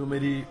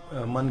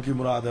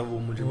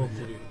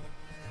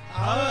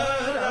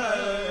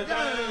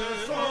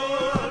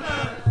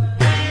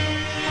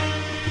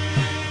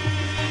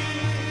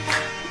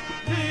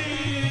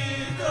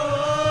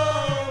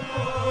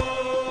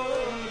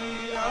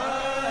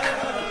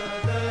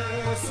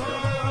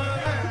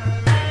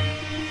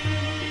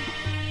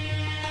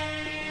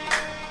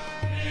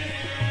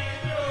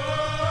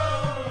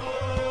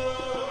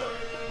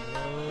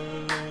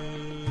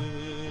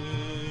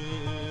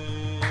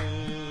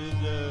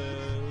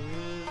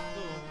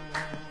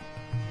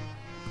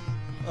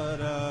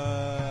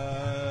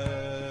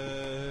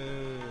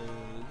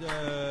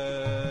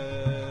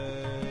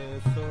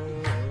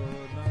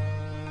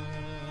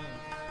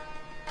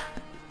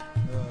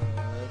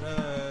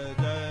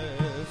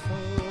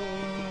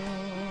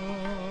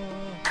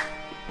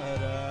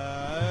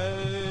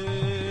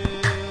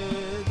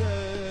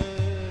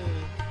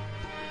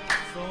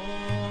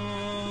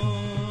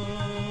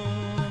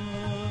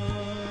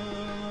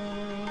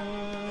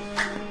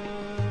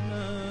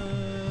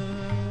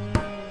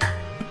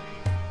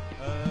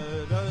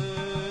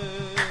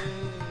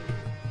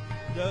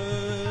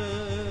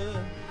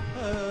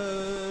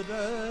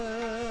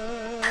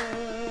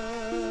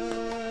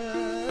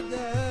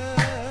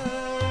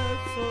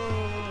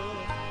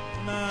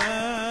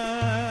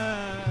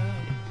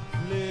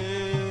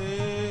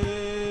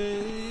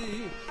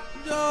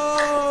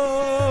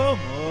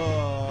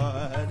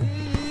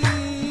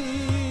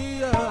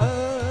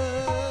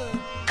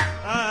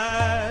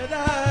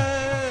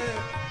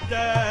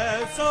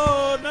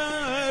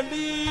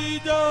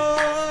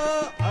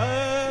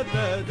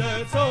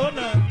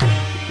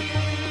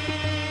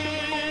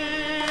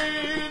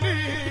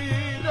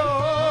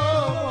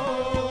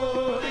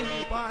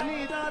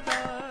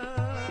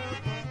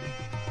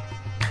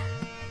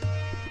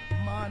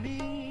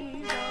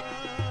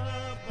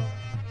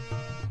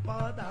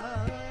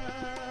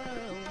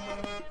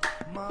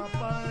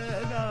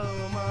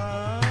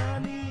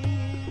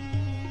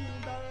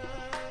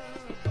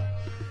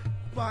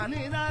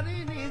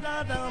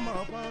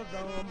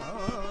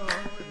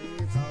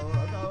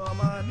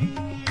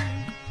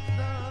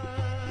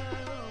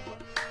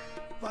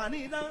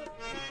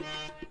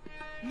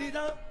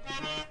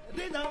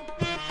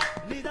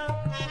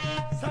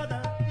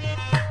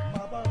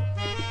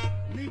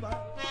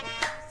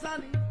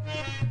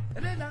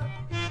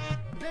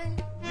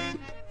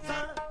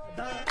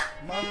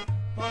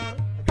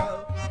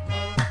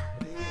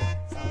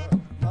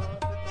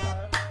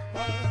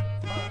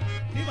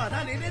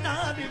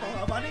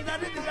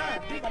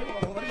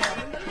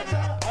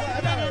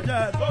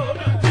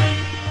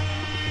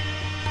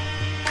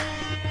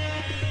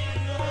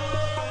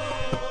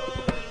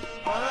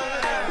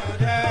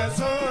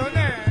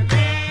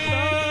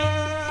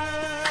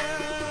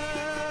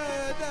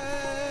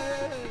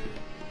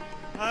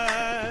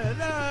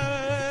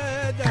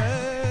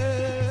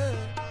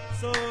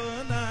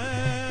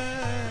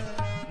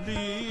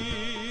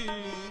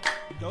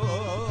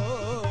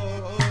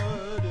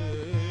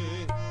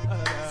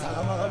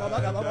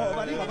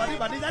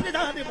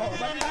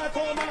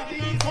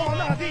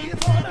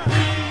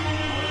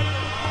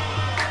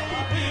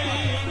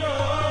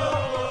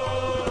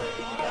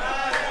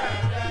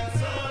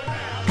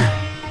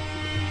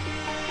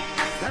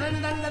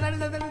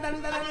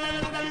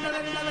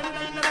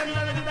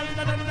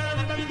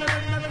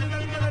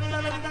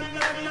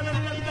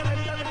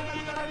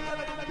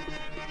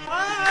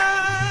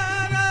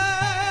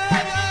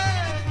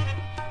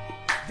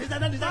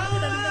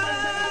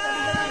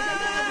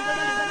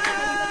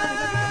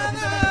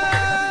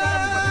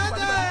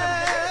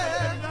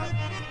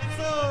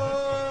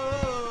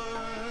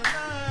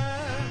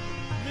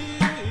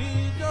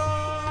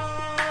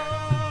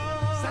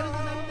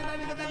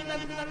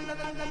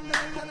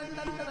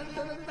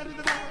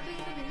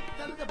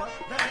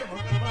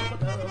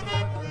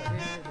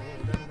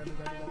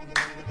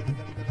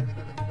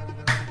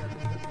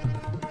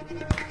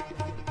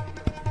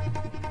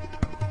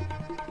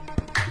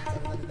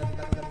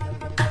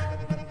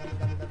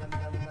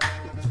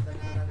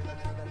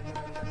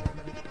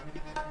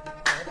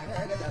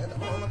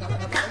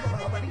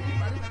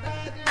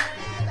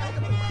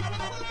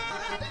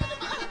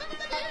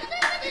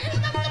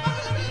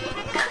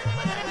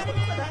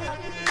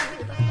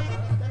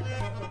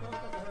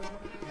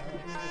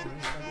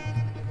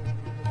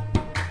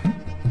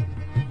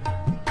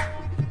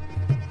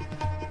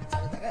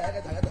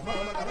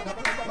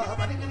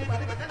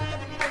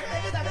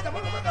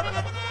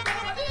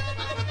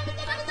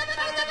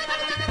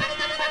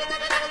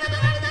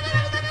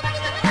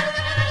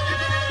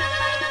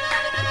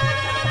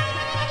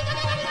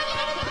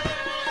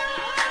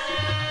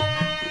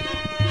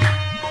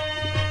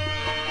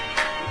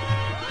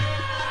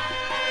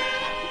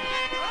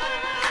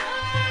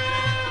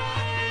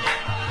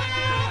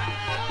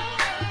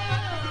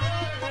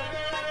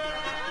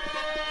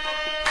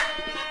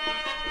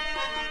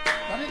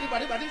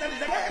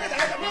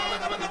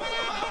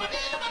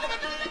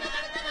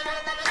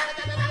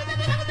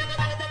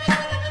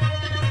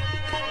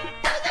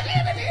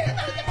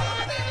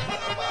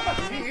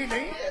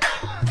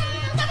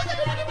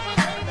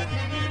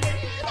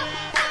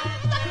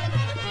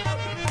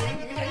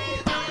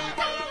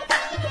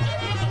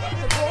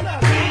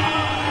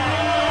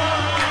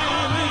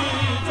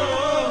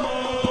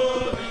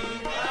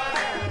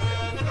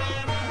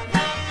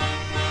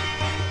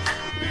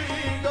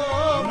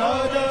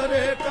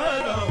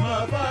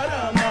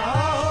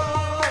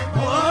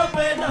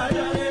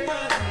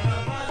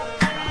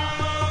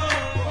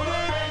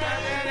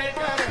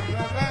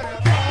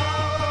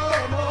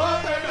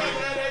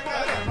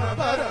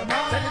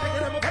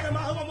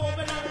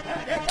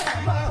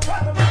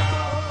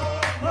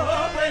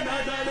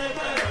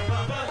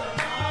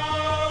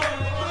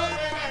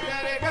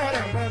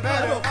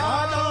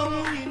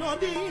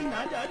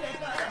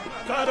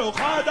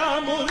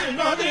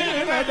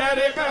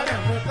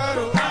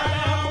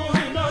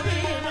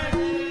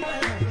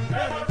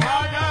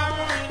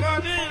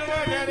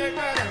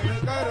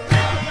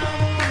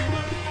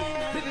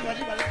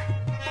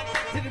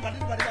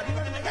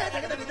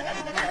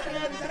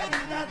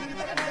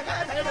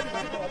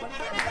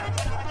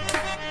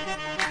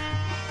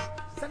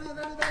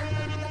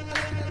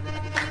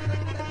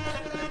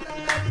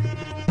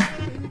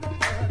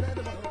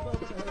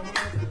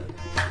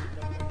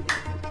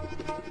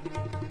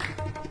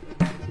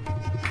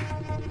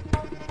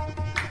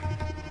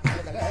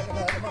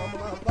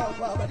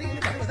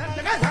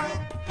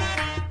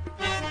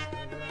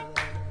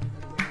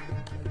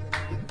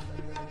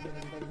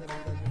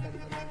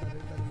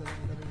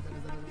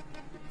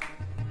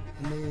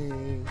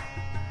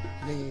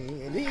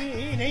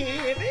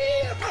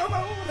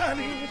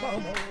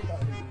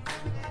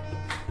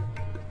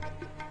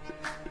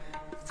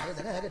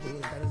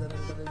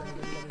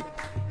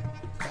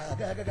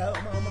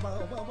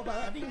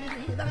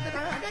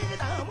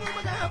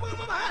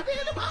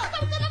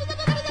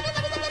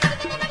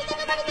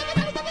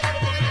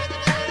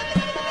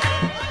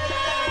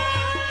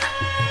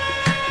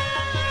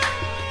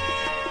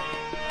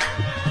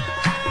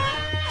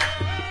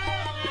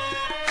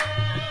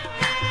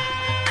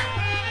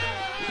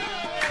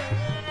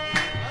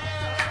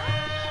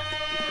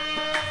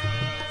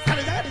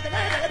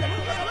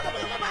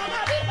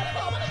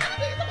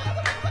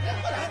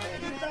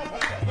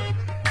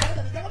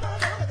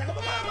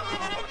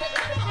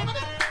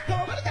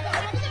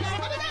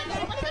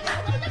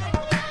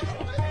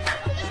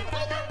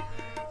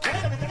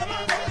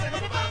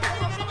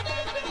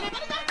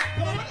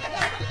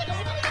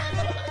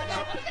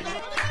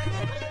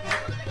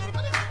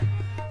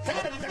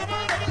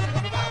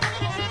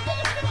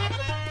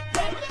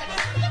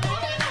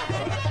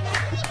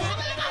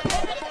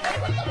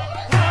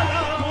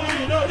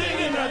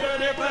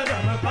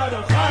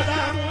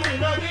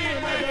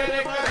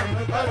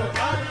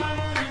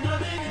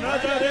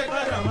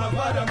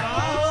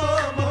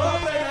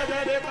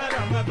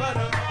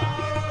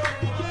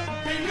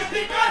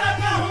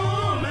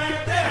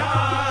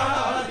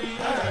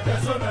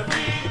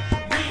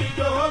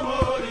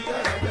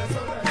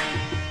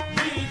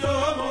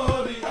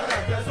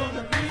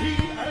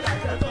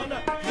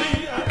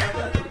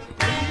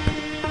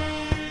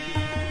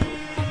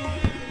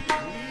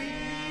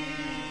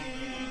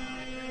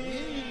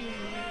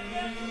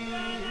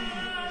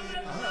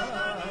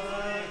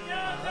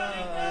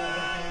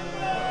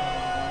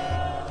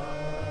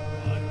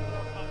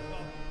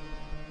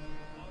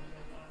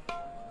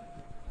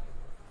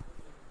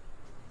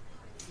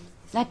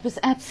 That was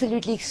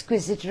absolutely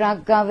exquisite.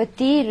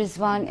 Raggavati,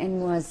 Rizwan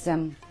and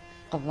Muazzam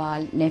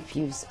Qawwali,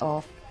 nephews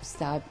of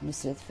Ustad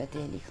Nusrat Fateh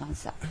Ali Khan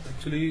Sahab.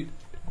 Actually,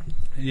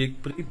 ये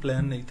एक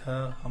pre-plan नहीं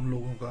था हम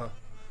लोगों का.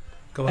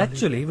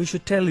 Actually, we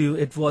should tell you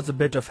it was a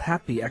bit of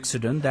happy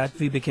accident that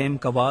we became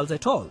Qawwals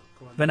at all.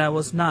 When I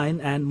was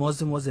 9 and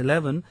Muazzam was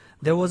 11,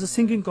 there was a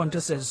singing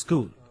contest at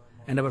school,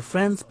 and our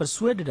friends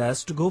persuaded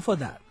us to go for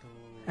that.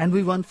 And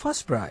we won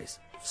first prize.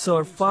 So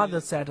our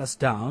father sat us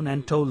down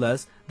and told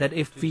us that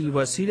if we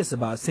were serious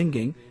about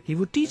singing, he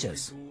would teach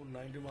us.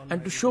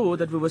 And to show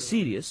that we were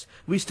serious,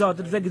 we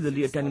started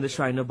regularly attending the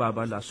shrine of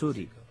Baba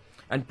Lasuri.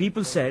 And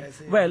people said,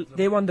 well,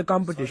 they won the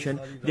competition,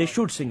 they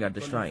should sing at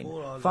the shrine.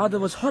 Father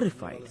was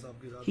horrified.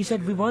 He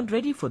said we weren't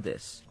ready for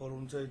this.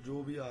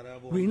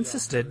 We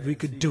insisted we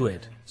could do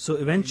it. So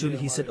eventually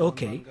he said,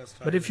 okay,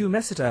 but if you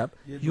mess it up,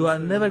 you are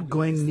never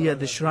going near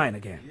the shrine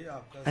again.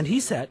 And he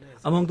sat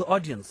among the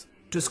audience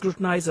to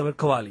scrutinize our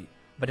Qawwali.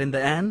 But in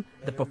the end,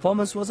 the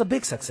performance was a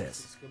big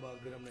success.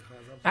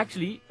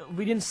 Actually,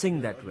 we didn't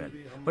sing that well.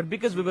 But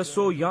because we were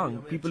so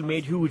young, people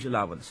made huge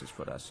allowances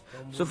for us.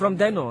 So from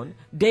then on,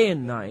 day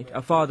and night,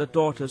 our father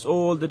taught us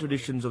all the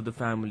traditions of the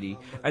family.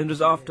 And it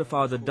was after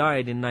father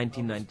died in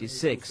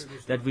 1996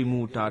 that we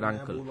moved to our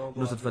uncle,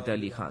 Nusrat Fateh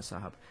Ali Khan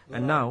Sahab.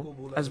 And now,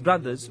 as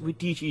brothers, we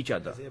teach each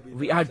other.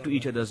 We add to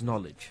each other's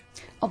knowledge.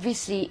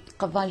 Obviously,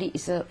 Qawwali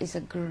is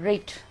a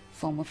great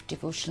form of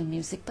devotional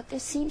music, but there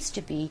seems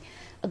to be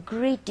a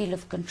great deal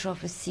of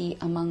controversy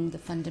among the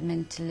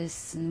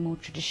fundamentalists and more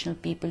traditional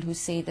people who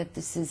say that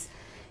this is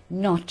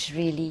not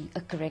really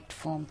a correct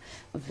form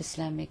of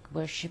Islamic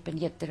worship, and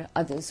yet there are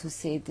others who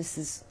say this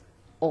is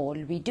all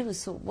we do.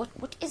 So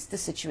what is the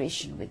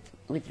situation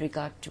with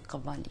regard to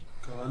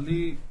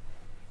Qawwali?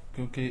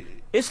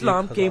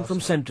 Islam came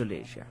from Central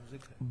Asia,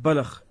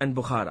 Balkh and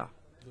Bukhara,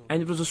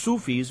 and it was the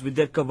Sufis with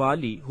their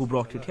Qawwali who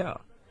brought it here.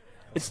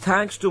 It's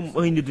thanks to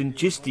Muhyiddin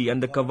Chishti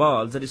and the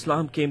Qawwals that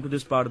Islam came to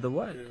this part of the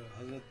world.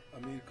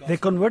 They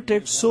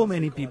converted so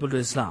many people to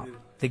Islam.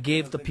 They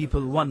gave the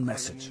people one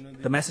message,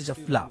 the message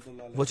of love,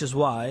 which is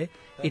why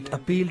it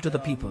appealed to the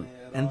people.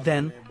 And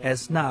then,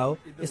 as now,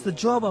 it's the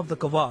job of the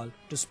Qawwal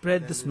to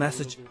spread this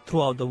message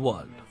throughout the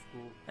world.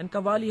 And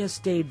Qawwali has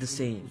stayed the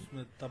same.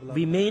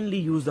 We mainly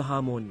use the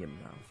harmonium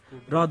now,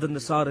 rather than the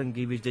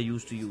sarangi which they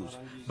used to use.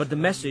 But the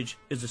message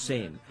is the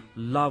same.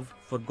 Love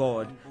for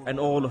God and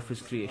all of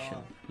His creation.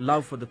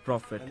 Love for the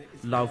Prophet,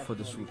 love for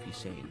the Sufi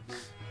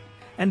saints.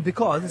 And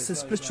because this is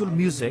spiritual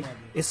music,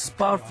 it's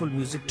powerful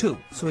music too,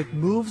 so it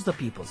moves the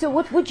people. So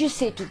what would you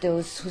say to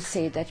those who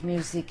say that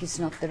music is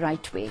not the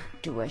right way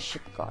to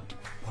worship God?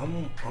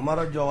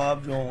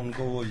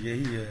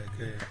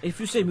 If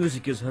you say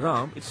music is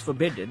haram, it's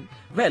forbidden,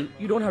 well,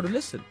 you don't have to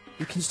listen.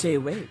 You can stay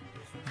away.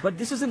 But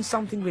this isn't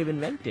something we've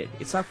invented.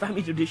 It's our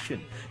family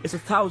tradition. It's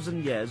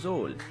 1,000 years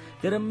old.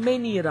 There are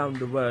many around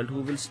the world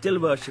who will still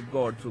worship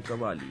God through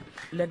Qawwali.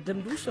 Let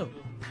them do so.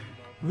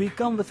 We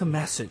come with a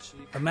message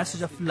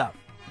of love.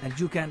 And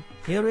you can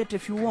hear it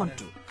if you want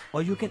to,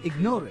 or you can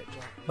ignore it.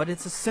 But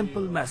it's a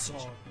simple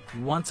message.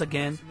 Once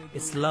again,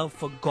 it's love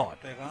for God,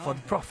 for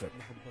the Prophet,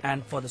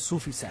 and for the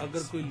Sufi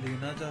saints.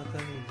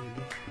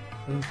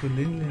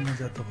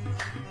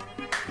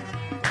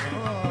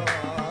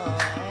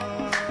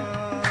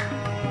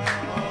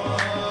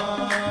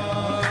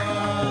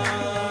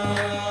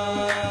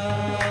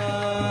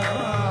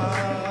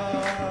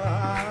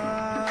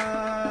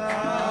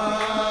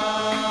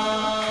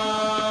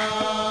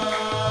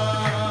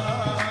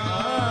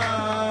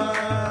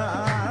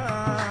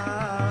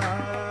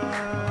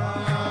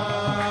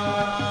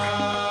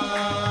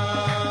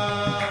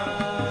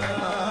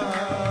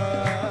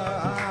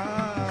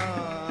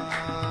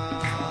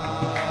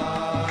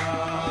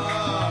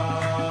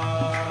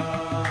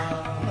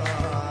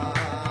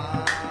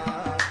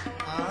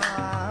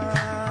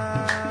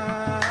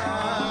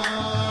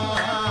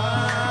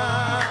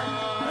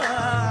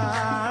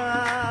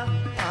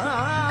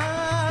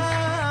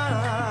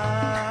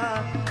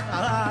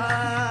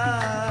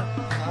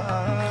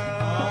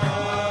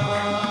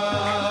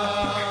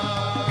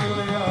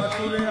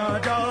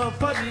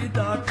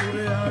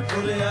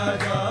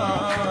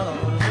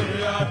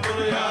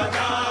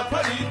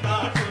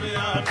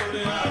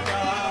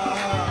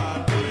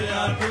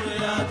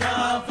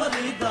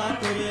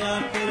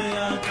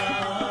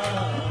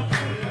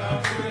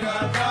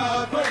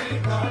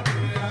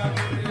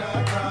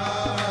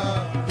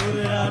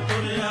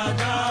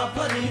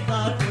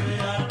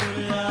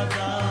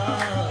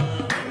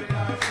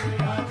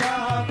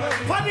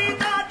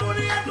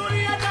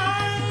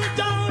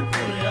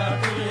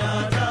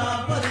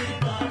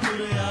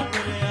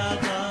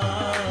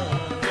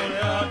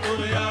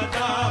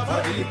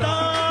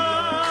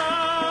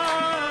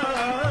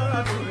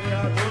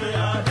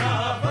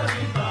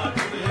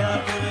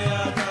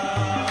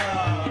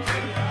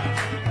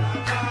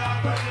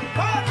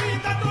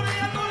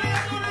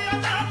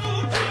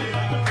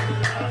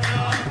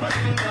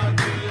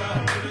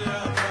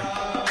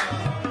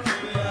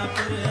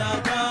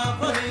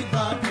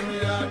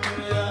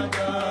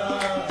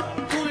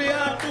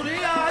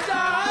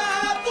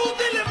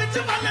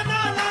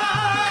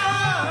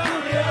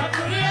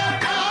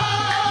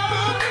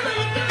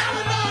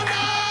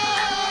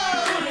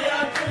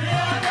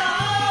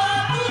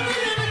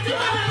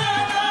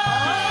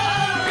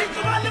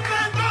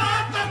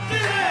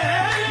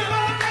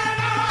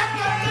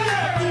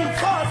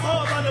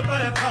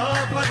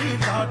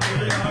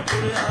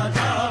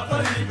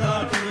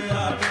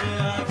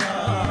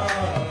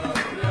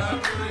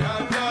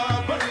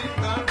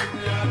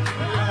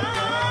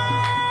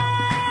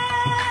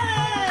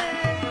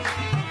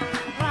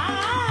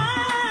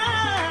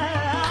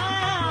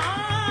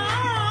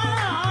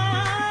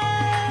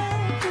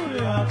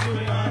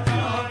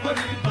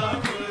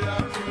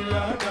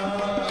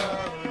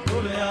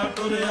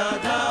 टुरिया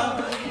जा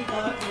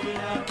फरीदा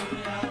टुरिया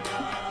टुरिया जा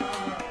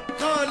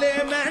काले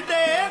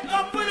मेंढे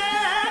कपड़े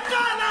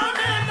काला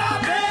मेंढा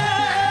थे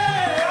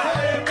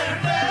काले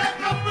मेंढे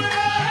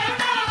कपड़े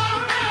काला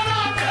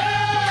मेंढा थे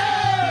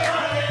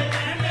काले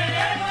मेंढे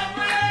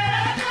कपड़े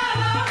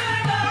काला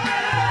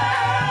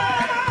मेंढा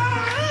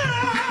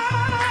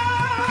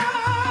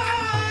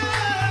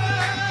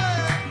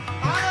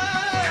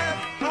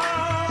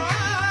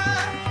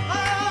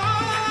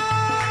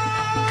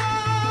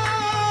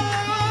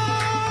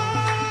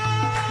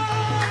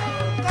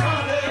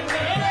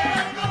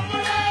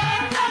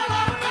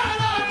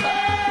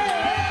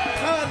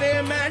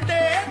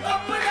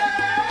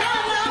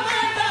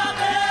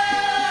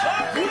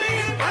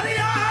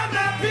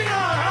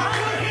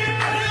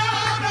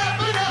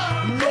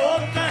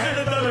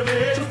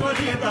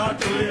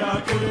टुरिया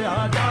टुरिया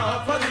जा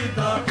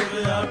फरीदा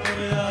टुरिया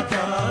टुरिया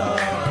जा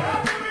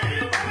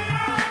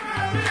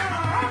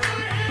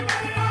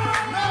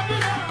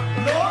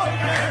लोग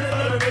कहने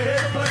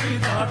दरवेश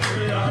फरीदा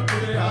टुरिया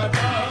टुरिया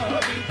जा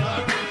फरीदा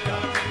टुरिया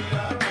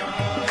टुरिया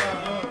जा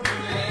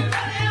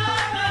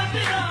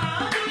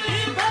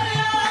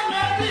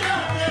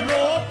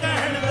लोग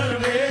कहने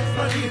दरवेश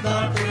फरीदा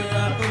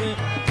टुरिया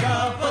टुरिया जा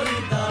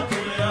फरीदा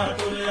टुरिया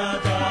टुरिया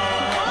जा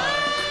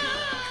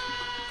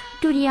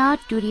Turiya,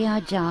 Turiya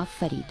Ja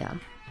Farida.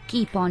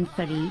 Keep on,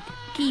 Farid.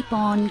 Keep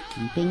on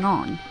keeping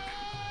on.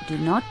 Do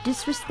not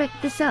disrespect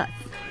this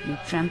earth. You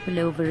trample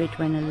over it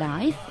when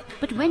alive,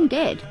 but when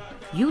dead,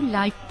 you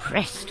lie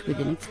pressed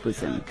within its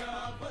bosom.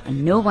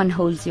 And no one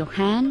holds your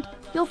hand,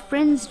 your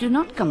friends do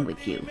not come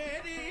with you.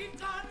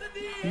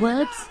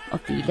 Words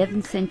of the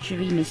 11th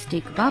century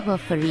mystic Baba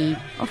Farid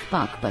of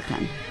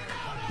Pakpattan.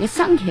 They are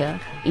sung here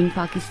in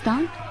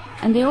Pakistan,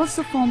 and they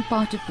also form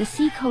part of the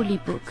Sikh holy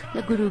book,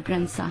 the Guru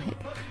Granth Sahib,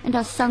 and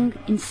are sung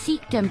in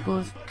Sikh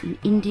temples in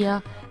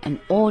India and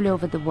all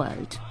over the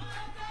world.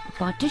 The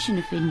partition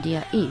of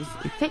India is,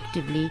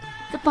 effectively,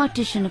 the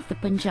partition of the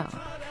Punjab,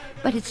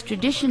 but its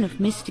tradition of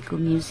mystical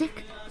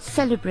music,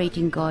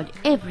 celebrating God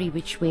every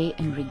which way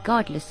and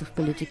regardless of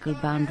political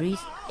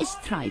boundaries, is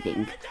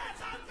thriving.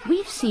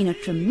 We've seen a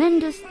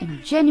tremendous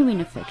and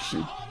genuine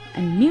affection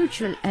and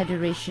mutual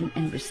adoration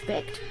and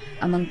respect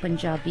among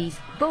Punjabis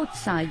both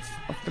sides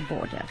of the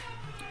border.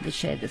 They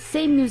share the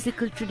same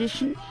musical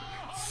tradition,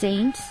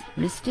 saints,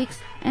 mystics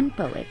and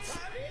poets,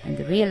 and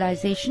the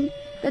realization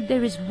that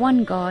there is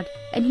one God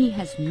and he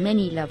has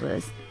many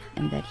lovers,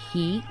 and that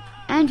he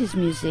and his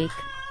music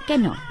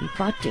cannot be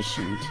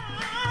partitioned.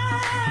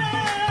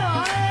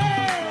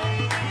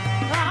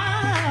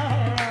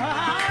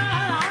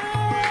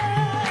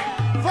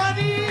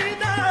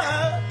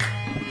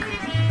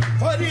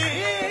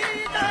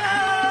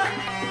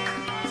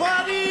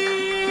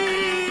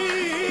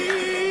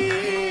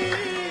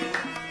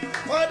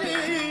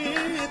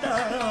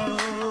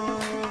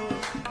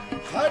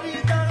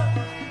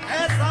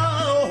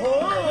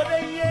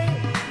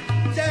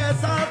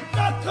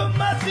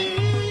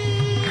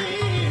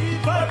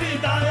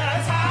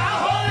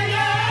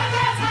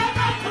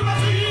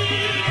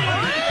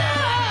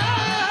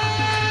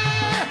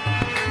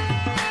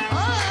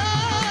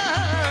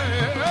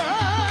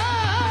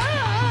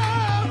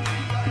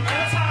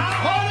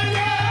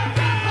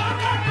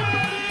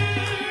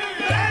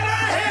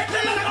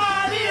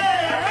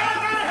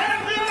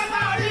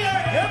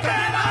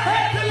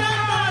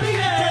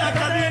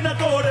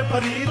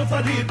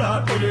 Farida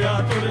टुरिया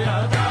टुरिया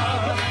जा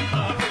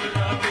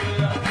टुरिया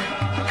टुरिया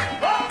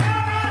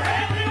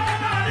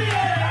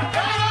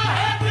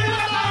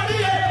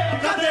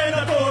कदे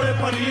न तोड़े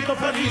फरीद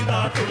फरीदा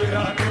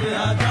टुरिया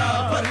टुरिया जा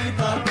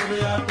फरीदा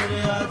टुरिया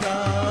टुरिया जा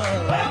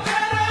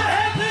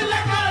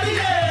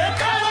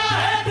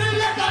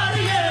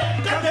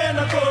कदे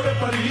न तोड़े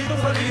फरीद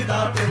फरीदा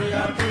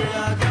टुरिया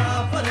टुरिया जा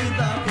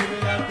फरीदा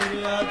टुरिया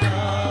टुरिया जा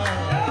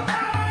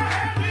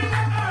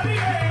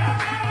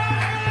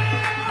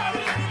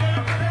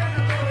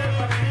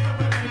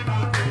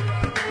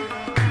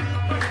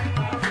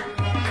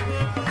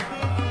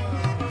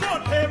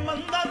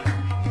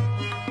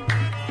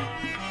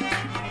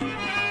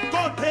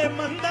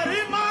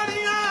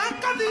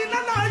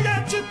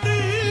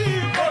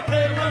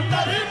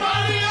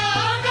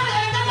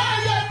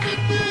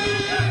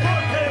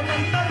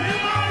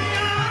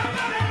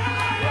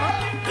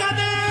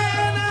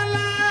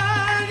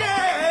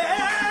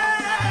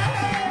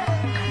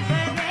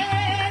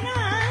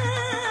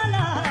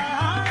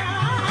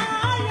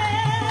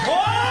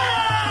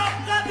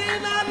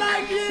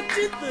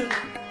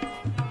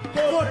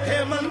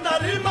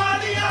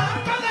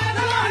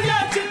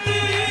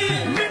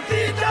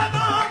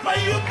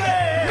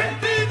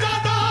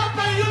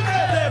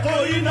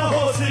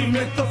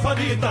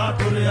फरीदा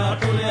टुरिया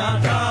टुरिया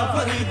जा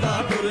फरीदा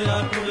टुरिया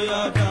टुरिया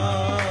जा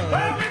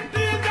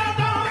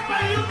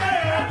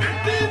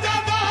मिट्टी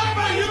ज्यादा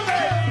पयुते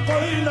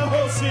कोई न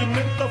हो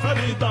सीमित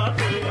फरीदा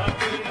टुरिया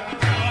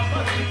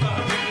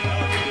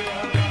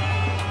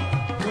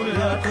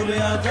टुरिया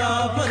टुरिया जा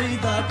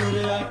फरीदा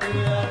टुरिया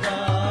टुरिया जा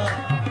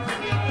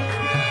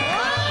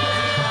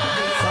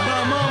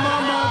मा मा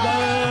मा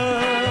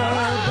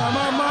गा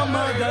मा मा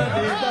मा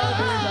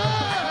गा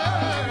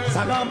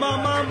saga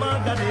mama ma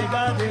ga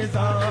re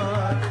sa,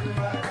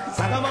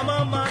 saga mama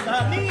ma ga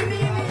ni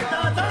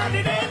da da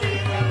ni ni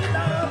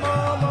da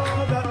mama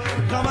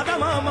ga ma da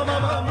mama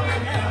mama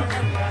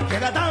ke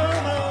ga da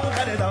ma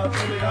ga re da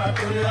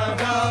tuliya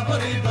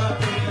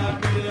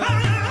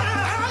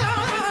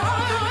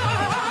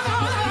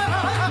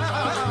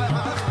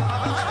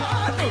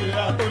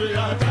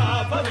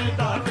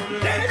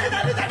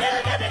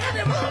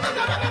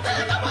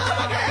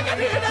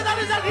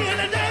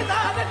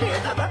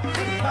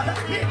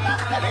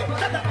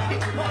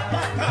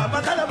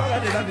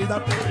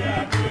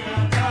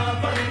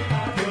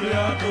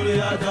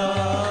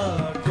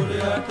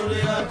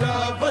ga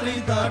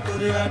farida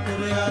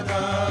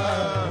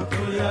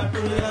tuliya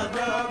tuliya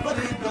ga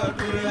farida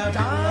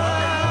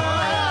Turya